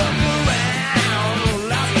 I looked around,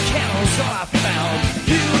 lost the candle, so I found.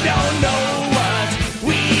 You don't know what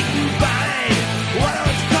we can find. Why don't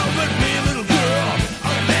you come with me, little girl,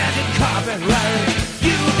 on a magic carpet ride?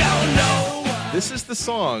 You don't know what. This is the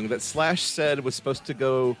song that Slash said was supposed to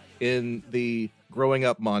go in the growing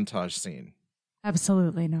up montage scene.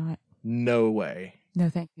 Absolutely not. No way. No,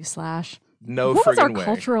 thank you, Slash. No what was our way.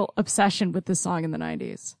 cultural obsession with this song in the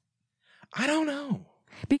 90s? I don't know.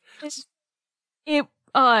 Because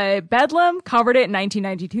Bedlam covered it in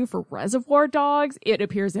 1992 for Reservoir Dogs. It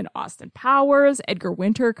appears in Austin Powers. Edgar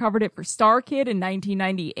Winter covered it for Star Kid in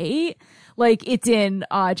 1998. Like, it's in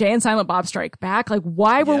Jay and Silent Bob Strike Back. Like,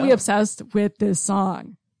 why were we obsessed with this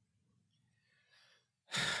song?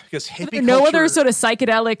 Because hippie no culture... other sort of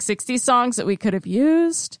psychedelic 60s songs that we could have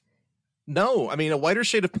used? No, I mean, A Whiter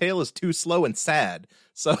Shade of Pale is too slow and sad.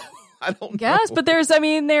 So, I don't know. Yes, but there's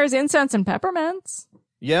Incense and Peppermints.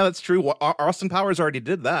 Yeah, that's true. Austin Powers already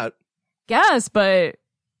did that. Yes, but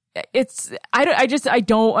I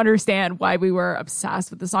don't understand why we were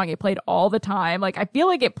obsessed with the song. It played all the time. Like, I feel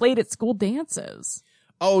like it played at school dances.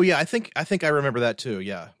 Oh yeah, I think I remember that too.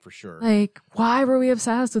 Yeah, for sure. Like, why were we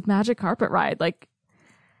obsessed with Magic Carpet Ride? Like,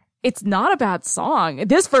 it's not a bad song.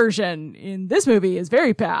 This version in this movie is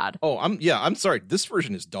very bad. Oh, I'm sorry. This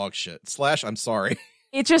version is dog shit. / I'm sorry.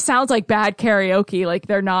 It just sounds like bad karaoke. Like,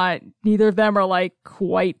 neither of them are like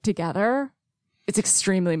quite together. It's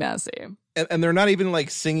extremely messy. And they're not even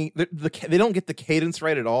like singing. They don't get the cadence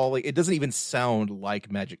right at all. Like, it doesn't even sound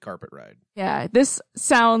like Magic Carpet Ride. Yeah, this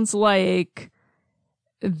sounds like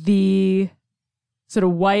the sort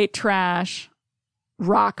of white trash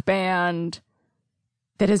rock band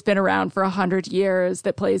that has been around for 100 years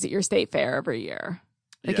that plays at your state fair every year.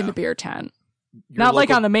 Like in the beer tent. Not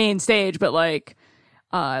like on the main stage, but like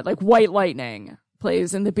White Lightning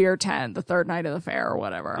plays in the beer tent the third night of the fair or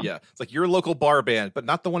whatever. Yeah. It's like your local bar band, but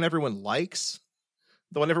not the one everyone likes.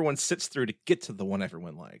 The one everyone sits through to get to the one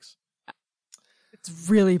everyone likes. It's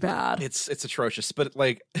really bad. It's atrocious. But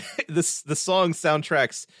like the song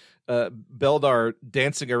soundtracks Beldar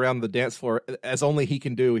dancing around the dance floor as only he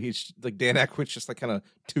can do. He's like Dan Aykroyd's just like kind of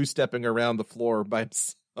two-stepping around the floor by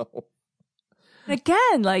himself.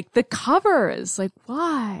 Again, like the covers, like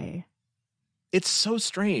why? It's so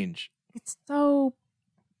strange. It's so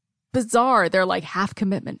bizarre. They're like half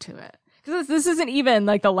commitment to it. Because this isn't even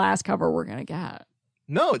like the last cover we're going to get.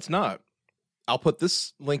 No, it's not. I'll put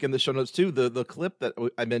this link in the show notes too. The clip that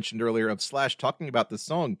I mentioned earlier of Slash talking about this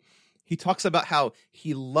song. He talks about how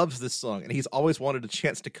he loves this song and he's always wanted a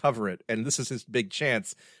chance to cover it. And this is his big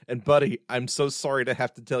chance. And buddy, I'm so sorry to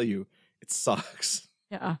have to tell you, it sucks.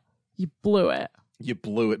 Yeah, you blew it. You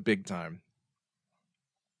blew it big time.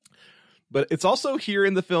 But it's also here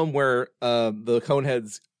in the film where the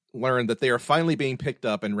Coneheads learn that they are finally being picked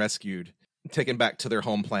up and rescued, taken back to their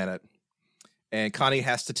home planet. And Connie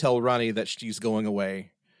has to tell Ronnie that she's going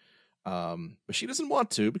away. But she doesn't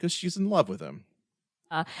want to because she's in love with him.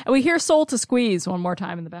 And we hear Soul to Squeeze one more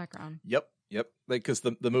time in the background. Yep. Because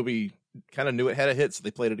the movie kind of knew it had a hit, so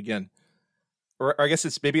they played it again. Or I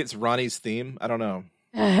guess maybe it's Ronnie's theme. I don't know.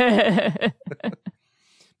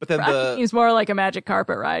 But then he's more like a Magic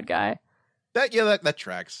Carpet Ride guy. That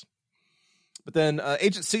tracks. But then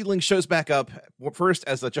Agent Seedling shows back up first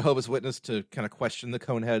as a Jehovah's Witness to kind of question the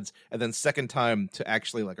Coneheads, and then second time to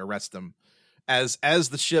actually like arrest them. As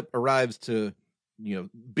the ship arrives to,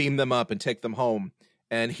 beam them up and take them home,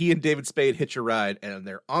 and he and David Spade hitch a ride, and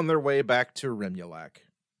they're on their way back to Remulak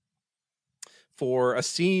for a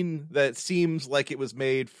scene that seems like it was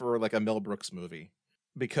made for like a Mel Brooks movie,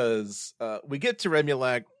 because we get to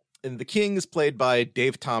Remulak, and the king is played by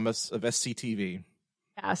Dave Thomas of SCTV.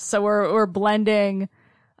 Yeah, so we're blending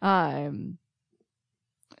Saturday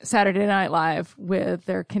Night Live with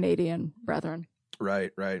their Canadian brethren.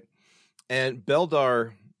 Right. And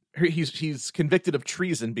Beldar, he's convicted of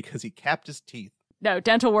treason because he capped his teeth. No,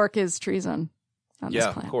 dental work is treason on this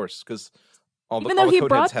planet. Of course, because all the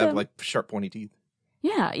Coneheads have like sharp, pointy teeth.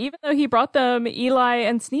 Yeah, even though he brought them Eli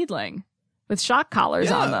and Sneedling with shock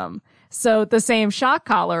collars on them. So the same shock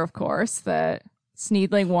collar, of course, that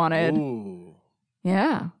Sneedling wanted. Ooh.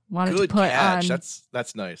 Yeah, wanted Good to put catch. on.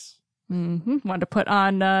 That's nice. Wanted to put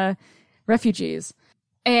on refugees,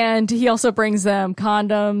 and he also brings them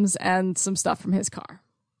condoms and some stuff from his car.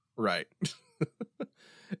 Right.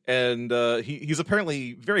 And he's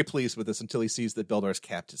apparently very pleased with this until he sees that Beldar's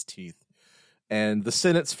capped his teeth, and the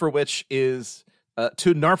sentence for which is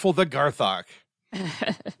to Narfel the Garthok,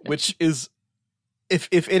 which is.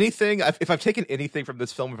 If anything, if I've taken anything from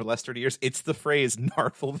this film for the last 30 years, it's the phrase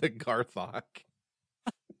Narfel the Garthok.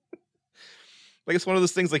 Like, it's one of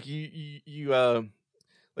those things like you're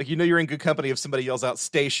in good company if somebody yells out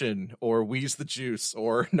station or wheeze the juice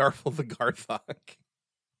or Narfel the Garthok.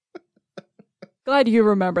 Glad you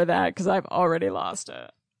remember that because I've already lost it.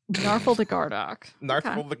 Narfel the Garthok.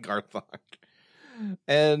 Narfel the Garthok.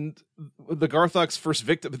 And the Garthok's first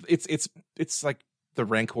victim, it's like the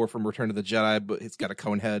Rancor from Return of the Jedi, but it's got a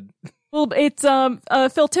cone head. Well, it's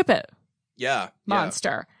Phil Tippett. Yeah.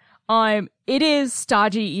 Monster. It is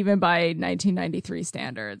stodgy even by 1993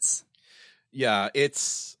 standards. Yeah,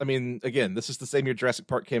 it's, I mean, again, this is the same year Jurassic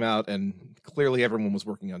Park came out, and clearly everyone was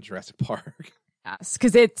working on Jurassic Park. Yes,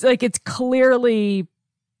 because it's clearly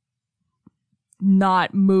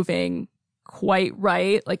not moving quite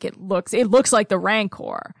right. Like it looks like the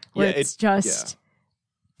Rancor, where it's just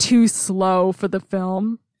too slow for the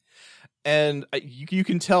film. And you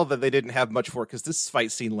can tell that they didn't have much for it, because this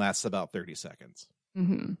fight scene lasts about 30 seconds.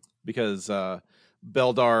 Mm-hmm. Because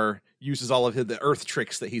Beldar uses all of the earth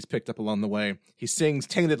tricks that he's picked up along the way. He sings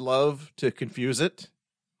Tainted Love to confuse it.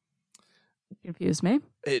 Confuse me?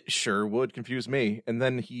 It sure would confuse me. And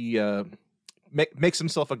then he makes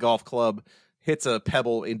himself a golf club, hits a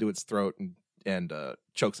pebble into its throat, and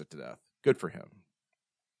chokes it to death. Good for him.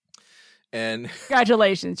 And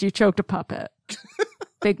congratulations, you choked a puppet.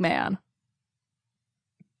 Big man.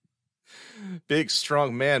 Big,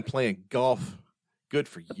 strong man playing golf. Good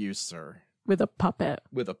for you, sir. With a puppet.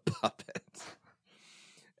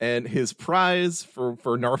 And his prize for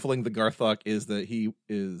narfling the Garthok is that he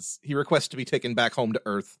requests to be taken back home to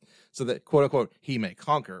Earth so that, quote unquote, he may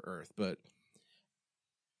conquer Earth. But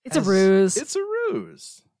it's a ruse. It's a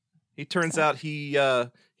ruse. He turns out he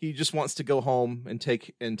just wants to go home and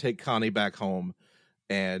take Connie back home.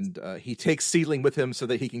 And he takes Seedling with him so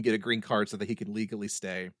that he can get a green card so that he can legally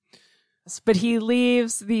stay. But he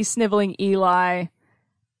leaves the sniveling Eli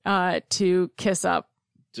to kiss up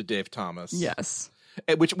to Dave Thomas. Yes.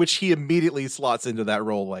 Which he immediately slots into that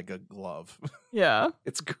role like a glove. Yeah.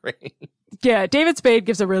 It's great. Yeah, David Spade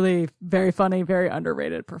gives a really very funny, very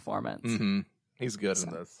underrated performance. Mm-hmm. He's good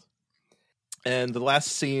in this. And the last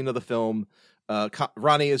scene of the film,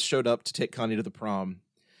 Ronnie has showed up to take Connie to the prom.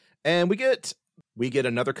 And we get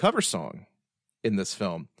another cover song in this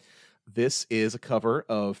film. This is a cover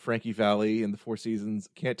of Frankie Valli and the Four Seasons'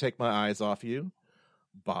 Can't Take My Eyes Off You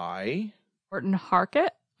by Morton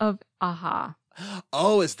Harkett of Aha.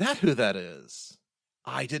 Oh, is that who that is?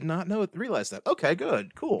 I did not realize that. Okay,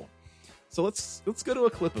 good. Cool. So let's go to a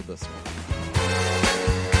clip of this one.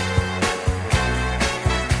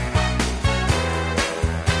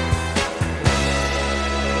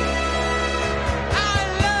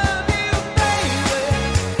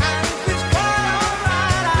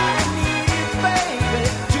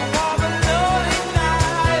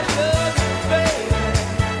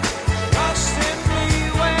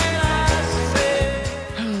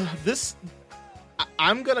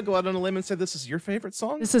 I'm going to go out on a limb and say this is your favorite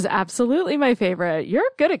song. This is absolutely my favorite. You're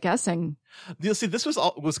good at guessing. You'll see, this was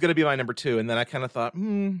going to be my number 2, and then I kind of thought,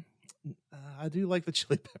 I do like the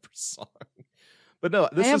Chili Peppers song. But no,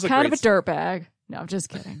 this is kind of a dirtbag. No, I'm just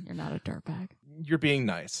kidding. You're not a dirtbag. You're being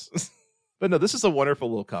nice. But no, this is a wonderful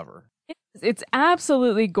little cover. It's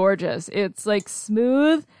absolutely gorgeous. It's like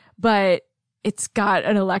smooth, but it's got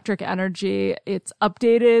an electric energy. It's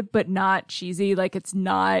updated, but not cheesy. Like it's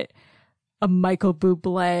not a Michael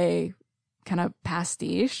Bublé kind of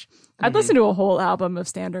pastiche. I'd listen to a whole album of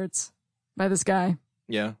standards by this guy.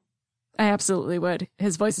 Yeah. I absolutely would.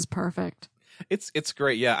 His voice is perfect. It's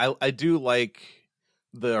great. Yeah, I do like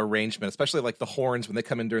the arrangement, especially like the horns when they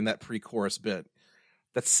come in during that pre-chorus bit.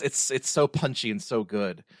 It's so punchy and so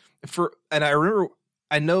good.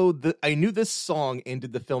 I knew this song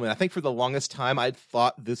ended the film, and I think for the longest time I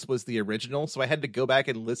thought this was the original, so I had to go back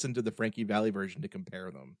and listen to the Frankie Valli version to compare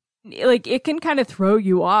them. Like it can kind of throw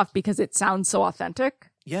you off because it sounds so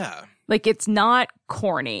authentic. Yeah. Like it's not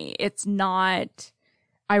corny. It's not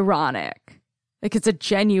ironic. Like it's a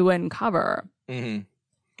genuine cover. Mm-hmm.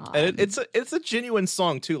 And it's a genuine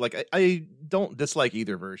song too. Like I don't dislike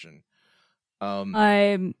either version.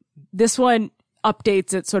 This one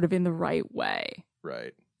updates it sort of in the right way.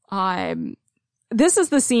 Right. This is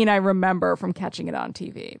the scene I remember from catching it on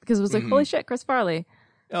TV because it was like, holy shit, Chris Farley.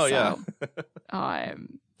 Oh, so, yeah.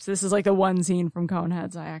 So this is like the one scene from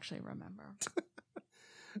Coneheads I actually remember.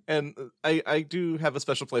 And I do have a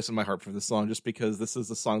special place in my heart for this song just because this is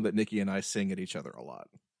a song that Nikki and I sing at each other a lot.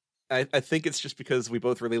 I think it's just because we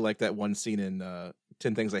both really like that one scene in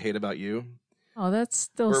 10 Things I Hate About You. Oh, that's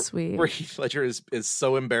still sweet. Where Heath Ledger is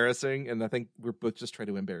so embarrassing, and I think we're both just trying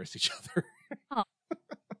to embarrass each other. Oh.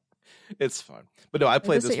 It's fun. But no, I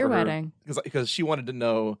played this at your for her wedding because she wanted to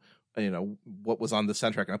know, what was on the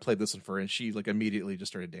soundtrack, and I played this one for her, and she like immediately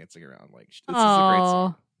just started dancing around. Like, this is a great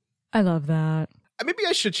song. I love that. Maybe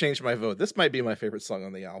I should change my vote. This might be my favorite song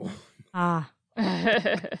on the album.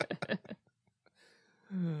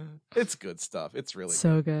 It's good stuff. It's really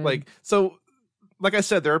so good. Like I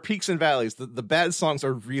said, there are peaks and valleys. The bad songs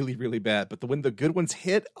are really, really bad, but when the good ones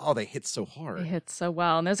hit, they hit so hard. They hit so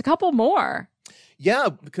well, and there's a couple more. Yeah,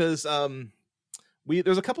 because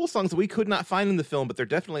there's a couple of songs that we could not find in the film, but they're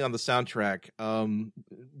definitely on the soundtrack.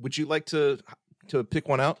 Would you like to pick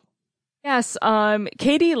one out? Yes,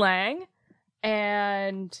 Katie Lang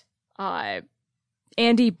and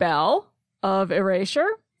Andy Bell of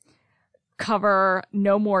Erasure cover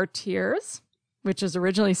No More Tears, which is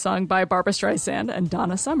originally sung by Barbra Streisand and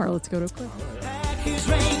Donna Summer. Let's go to a clip. Pack his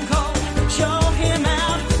raincoat, show him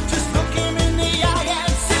out, just look him in the eye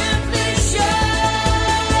and simply share.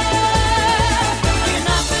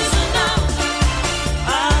 Enough is enough.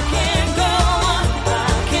 I can't go on,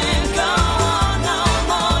 I can't go on no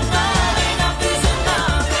more. Love, enough is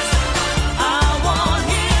enough. I want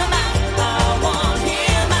him out, I want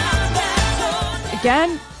him out. That's all.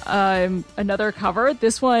 Again, another cover.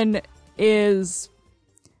 This one is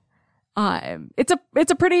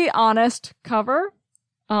it's a pretty honest cover.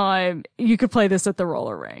 You could play this at the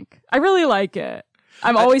roller rink. I really like it.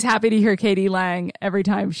 I'm always happy to hear Katie Lang every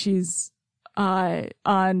time she's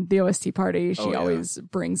on the OST party. She always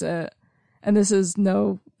brings it, and this is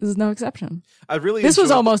no exception. This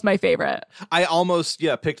was almost my favorite. I almost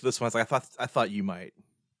picked this one. I was like, I thought you might.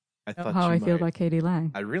 I thought how you I might. feel about Katie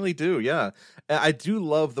Lang. I really do, yeah. I do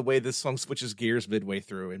love the way this song switches gears midway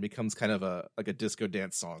through and becomes kind of a disco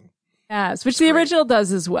dance song. Yes, which the original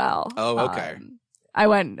does as well. Oh, okay. I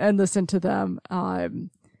went and listened to them.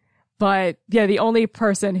 But yeah, the only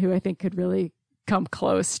person who I think could really come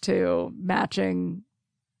close to matching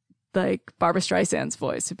like Barbra Streisand's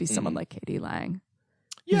voice would be someone like Katie Lang.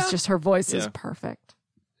 Yeah. It's just her voice is perfect.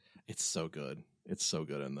 It's so good. It's so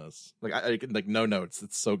good in this. Like I like no notes.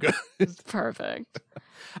 It's so good. It's perfect.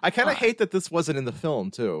 I kind of hate that this wasn't in the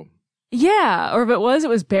film too. Yeah, or if it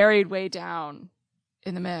was buried way down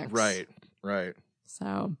in the mix. Right.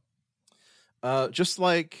 So, just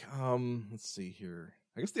like let's see here.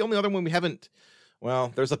 I guess the only other one we haven't.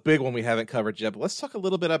 Well, there's a big one we haven't covered yet. But let's talk a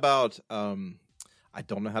little bit about. I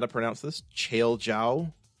don't know how to pronounce this. Chail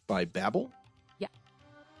Jiao by Babel. Yeah.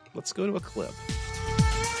 Let's go to a clip.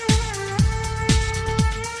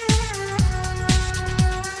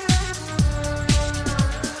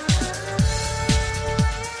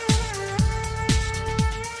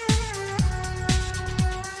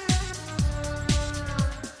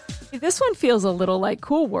 This one feels a little like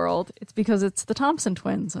Cool World. It's because it's the Thompson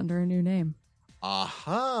twins under a new name.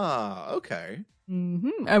 Aha. Okay.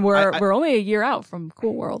 Mm-hmm. And we're only a year out from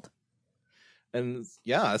Cool World. And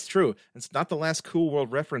yeah, that's true. It's not the last Cool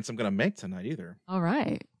World reference I'm going to make tonight either. All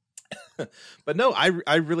right. But no,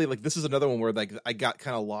 I really like, this is another one where like I got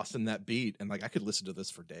kind of lost in that beat and like I could listen to this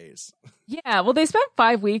for days. Yeah, well, they spent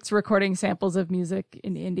 5 weeks recording samples of music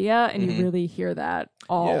in India, and you really hear that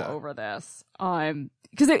all over this.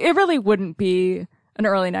 Because it really wouldn't be an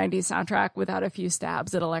early 90s soundtrack without a few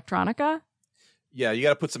stabs at electronica. Yeah, you got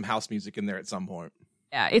to put some house music in there at some point.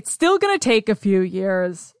 Yeah, it's still going to take a few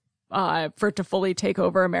years for it to fully take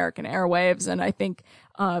over American airwaves, and I think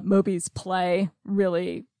Moby's play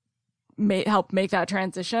really help make that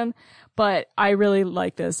transition. But I really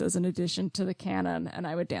like this as an addition to the canon, and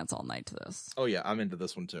I would dance all night to this. Oh yeah, I'm into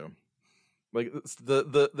this one too. Like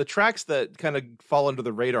the tracks that kind of fall under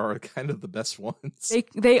the radar are kind of the best ones.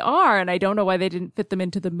 They are, and I don't know why they didn't fit them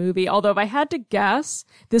into the movie. Although if I had to guess,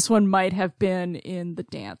 this one might have been in the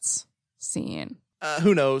dance scene.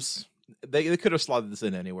 Who knows? They could have slotted this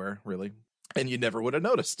in anywhere, really, and you never would have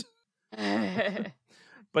noticed.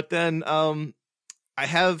 But then I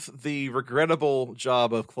have the regrettable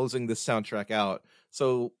job of closing this soundtrack out.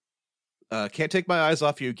 So Can't Take My Eyes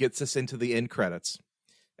Off You gets us into the end credits.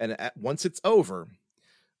 And once it's over,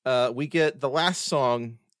 we get the last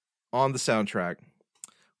song on the soundtrack,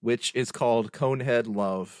 which is called Conehead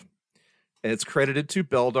Love. And it's credited to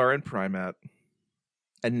Beldar and Primat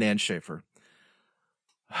and Nan Schaefer.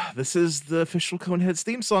 This is the official Coneheads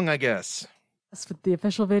theme song, I guess. That's with the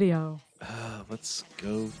official video. Let's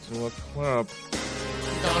go to a club.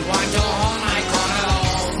 Don't want to hold my corner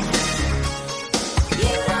alone.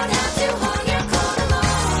 You don't have to hold your coat alone.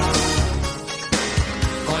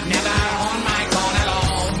 Could never hold my corner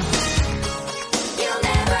alone. You'll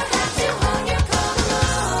never have to hold your coat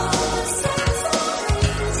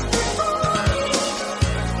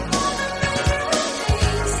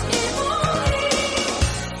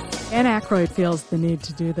alone. Dan Aykroyd feels the need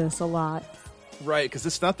to do this a lot. Right, because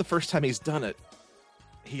it's not the first time he's done it.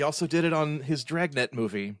 He also did it on his Dragnet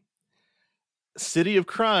movie, City of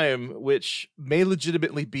Crime, which may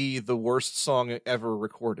legitimately be the worst song ever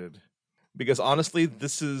recorded. Because honestly,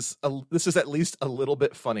 this is at least a little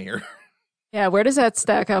bit funnier. Yeah, where does that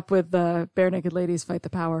stack up with the Bare Naked Ladies Fight the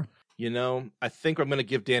Power? You know, I think I'm going to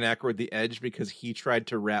give Dan Aykroyd the edge because he tried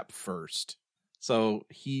to rap first. So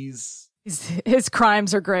his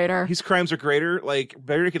crimes are greater. His crimes are greater. Like,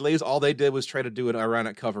 Bare Naked Ladies, all they did was try to do an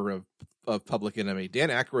ironic cover of Public Enemy. Dan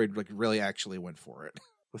Aykroyd like really actually went for it.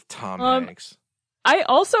 with Tom Um, Hanks. I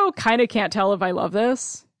also kind of can't tell if I love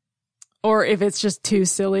this or if it's just too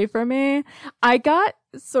silly for me. I got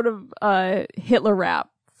sort of Hitler rap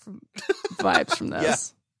vibes from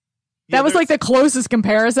this. Yeah, That was there's- like the closest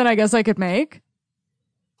comparison I guess I could make. It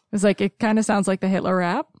was like, it kind of sounds like the Hitler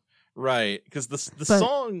rap. right, because the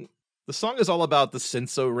song is all about the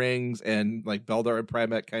Senso rings and like Beldar and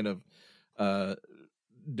Primet kind of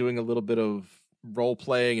doing a little bit of role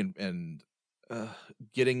playing and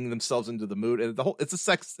getting themselves into the mood, and this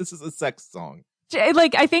is a sex song.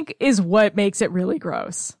 Like, I think is what makes it really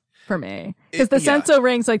gross for me. Because the Senso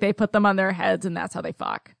rings, like, they put them on their heads and that's how they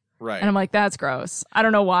fuck. Right. And I'm like, that's gross. I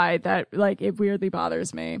don't know why that, like, it weirdly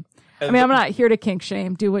bothers me. And I mean, I'm not here to kink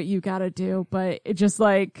shame. Do what you gotta do. But it just,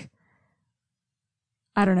 like,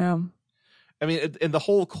 I don't know. I mean, and the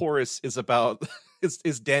whole chorus is about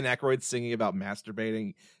is Dan Aykroyd singing about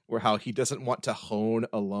masturbating, where how he doesn't want to hone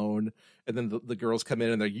alone, and then the girls come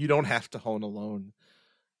in and they're, you don't have to hone alone,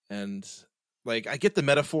 and like, I get the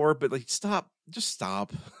metaphor, but like, just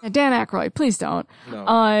stop. Dan Aykroyd, please don't.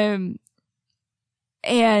 No.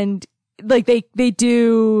 And like they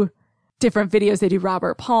do different videos. They do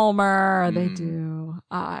Robert Palmer. They do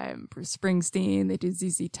Bruce Springsteen. They do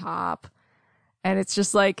ZZ Top. And it's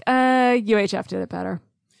just like, UHF did it better.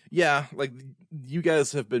 Yeah, like, you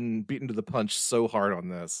guys have been beaten to the punch so hard on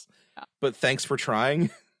this, but thanks for trying.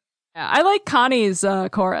 Yeah, I like Connie's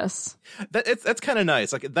chorus. That's kind of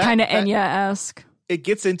nice. Like, that Kind of Enya-esque. It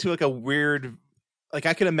gets into like a weird, like,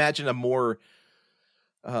 I can imagine a more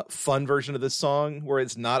fun version of this song where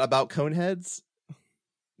it's not about Coneheads.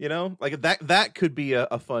 You know, like that could be a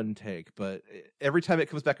fun take, but every time it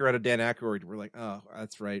comes back around to Dan Aykroyd, we're like, oh,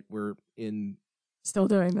 that's right, we're still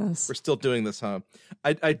doing this. We're still doing this, huh?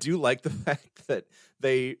 I do like the fact that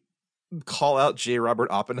they call out J. Robert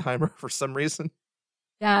Oppenheimer for some reason.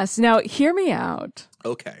 Yes. Now, hear me out.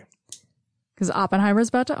 Okay. Because Oppenheimer's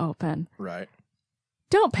about to open. Right.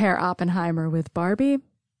 Don't pair Oppenheimer with Barbie.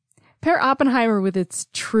 Pair Oppenheimer with its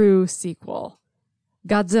true sequel,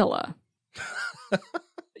 Godzilla.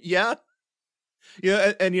 Yeah.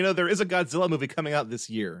 Yeah, and you know, there is a Godzilla movie coming out this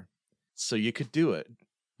year, so you could do it.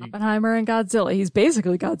 Oppenheimer and Godzilla. He's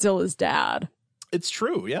basically Godzilla's dad. It's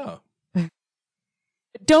true, yeah.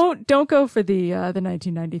 Don't go for the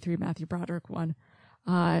 1993 Matthew Broderick one.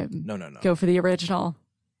 No. Go for the original.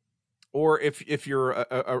 Or if you're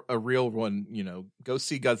a real one, you know, go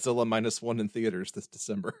see Godzilla -1 in theaters this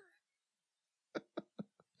December.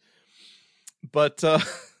 But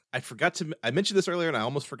I mentioned this earlier and I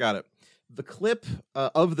almost forgot it. The clip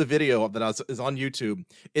of the video that is on YouTube,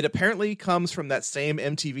 it apparently comes from that same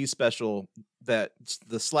MTV special that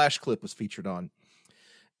the Slash clip was featured on.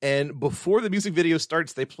 And before the music video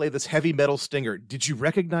starts, they play this heavy metal stinger. Did you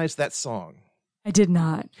recognize that song? I did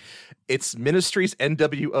not. It's Ministry's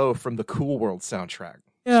NWO from the Cool World soundtrack.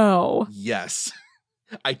 No. Yes.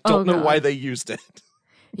 I don't know why they used it.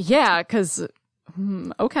 Yeah, because,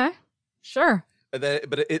 okay. Sure.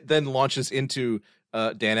 But it then launches into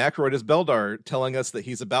Dan Aykroyd as Beldar telling us that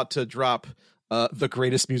he's about to drop the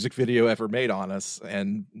greatest music video ever made on us.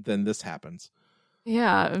 And then this happens.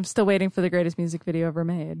 Yeah, I'm still waiting for the greatest music video ever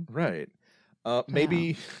made. Right.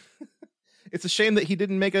 Maybe it's a shame that he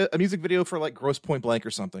didn't make a music video for like Grosse Point Blank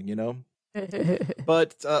or something, you know?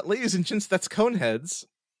 But ladies and gents, that's Coneheads.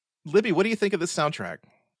 Libby, what do you think of this soundtrack?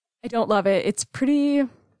 I don't love it. It's pretty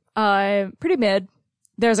mid.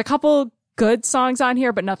 There's a couple good songs on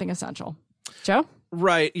here, but nothing essential. Joe?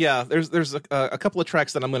 Right, yeah. There's a couple of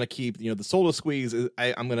tracks that I'm going to keep. You know, the Solo Squeeze,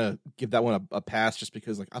 I'm going to give that one a pass just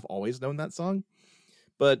because like I've always known that song.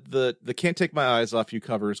 But the Can't Take My Eyes Off You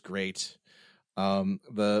cover is great.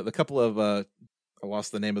 The couple of I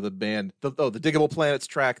lost the name of the band. The Diggable Planets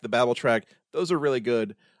track, the Babel track, those are really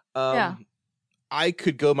good. Yeah. I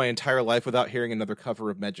could go my entire life without hearing another cover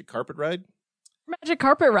of Magic Carpet Ride. Magic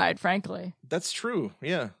Carpet Ride, frankly. That's true,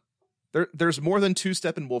 yeah. There's more than 2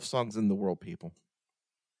 Steppenwolf songs in the world, people.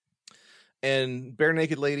 And Bare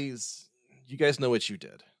Naked Ladies, you guys know what you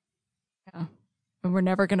did. Yeah. And we're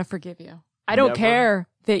never going to forgive you. I don't care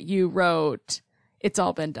that you wrote It's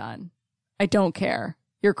All Been Done. I don't care.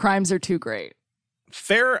 Your crimes are too great.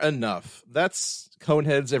 Fair enough. That's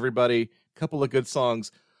Coneheads, everybody. Couple of good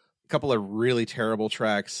songs. Couple of really terrible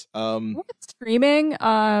tracks. Streaming,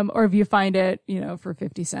 or if you find it, you know, for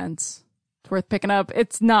 50 cents, it's worth picking up.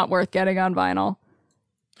 It's not worth getting on vinyl.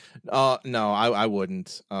 No, I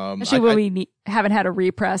wouldn't. Actually, when we haven't had a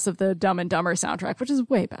repress of the Dumb and Dumber soundtrack, which is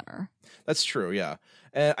way better. That's true, yeah.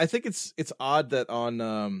 And I think it's odd that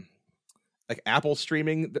on like Apple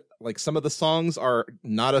streaming, like some of the songs are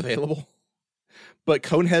not available, but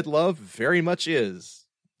Conehead Love very much is.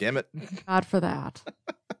 Damn it. God for that.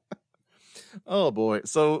 Oh, boy.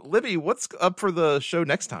 So, Libby, what's up for the show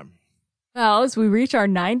next time? Well, as we reach our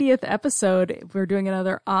 90th episode, we're doing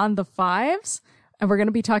another On the Fives, and we're going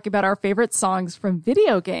to be talking about our favorite songs from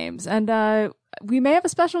video games. And we may have a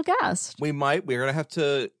special guest. We might. We're going to have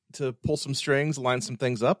to pull some strings, line some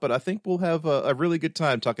things up, but I think we'll have a really good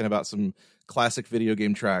time talking about some classic video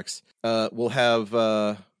game tracks. We'll have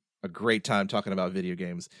a great time talking about video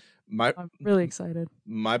games. I'm really excited.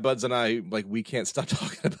 My buds and I, we can't stop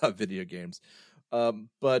talking about video games.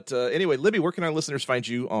 But anyway, Libby, where can our listeners find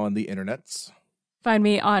you on the internets? Find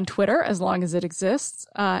me on Twitter, as long as it exists,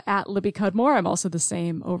 at Libby Cudmore. I'm also the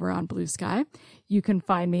same over on Blue Sky. You can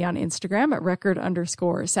find me on Instagram at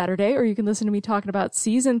record_Saturday, or you can listen to me talking about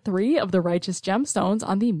season 3 of The Righteous Gemstones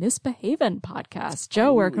on the Misbehavin' podcast.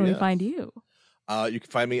 Joe, where can we find you? You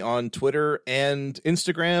can find me on Twitter and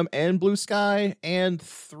Instagram and Blue Sky and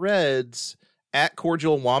Threads at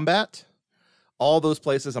Cordial Wombat. All those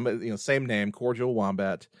places, I'm same name, Cordial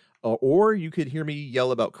Wombat. Or you could hear me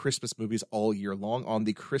yell about Christmas movies all year long on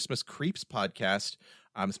the Christmas Creeps podcast.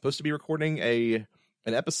 I'm supposed to be recording an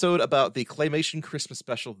episode about the Claymation Christmas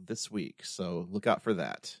special this week, so look out for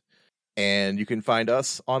that. And you can find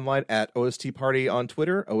us online at OST Party on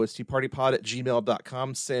Twitter,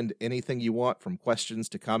 ostpartypod@gmail.com. Send anything you want, from questions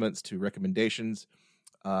to comments to recommendations.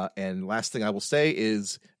 And last thing I will say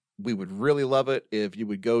is we would really love it if you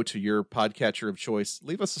would go to your podcatcher of choice,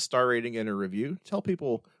 leave us a star rating and a review. Tell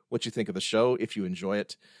people what you think of the show, if you enjoy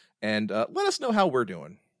it, and let us know how we're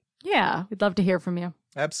doing. Yeah, we'd love to hear from you.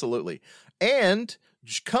 Absolutely. And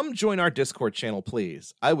come join our Discord channel,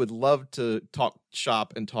 please. I would love to talk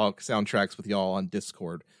shop and talk soundtracks with y'all on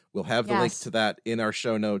Discord. We'll have the link to that in our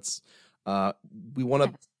show notes. We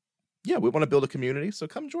want to build a community, so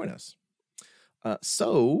come join us.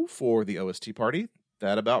 So for the OST party,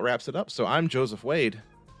 that about wraps it up. So I'm Joseph Wade.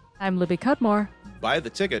 I'm Libby Cudmore. Buy the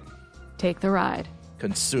ticket. Take the ride.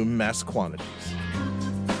 Consume mass quantities.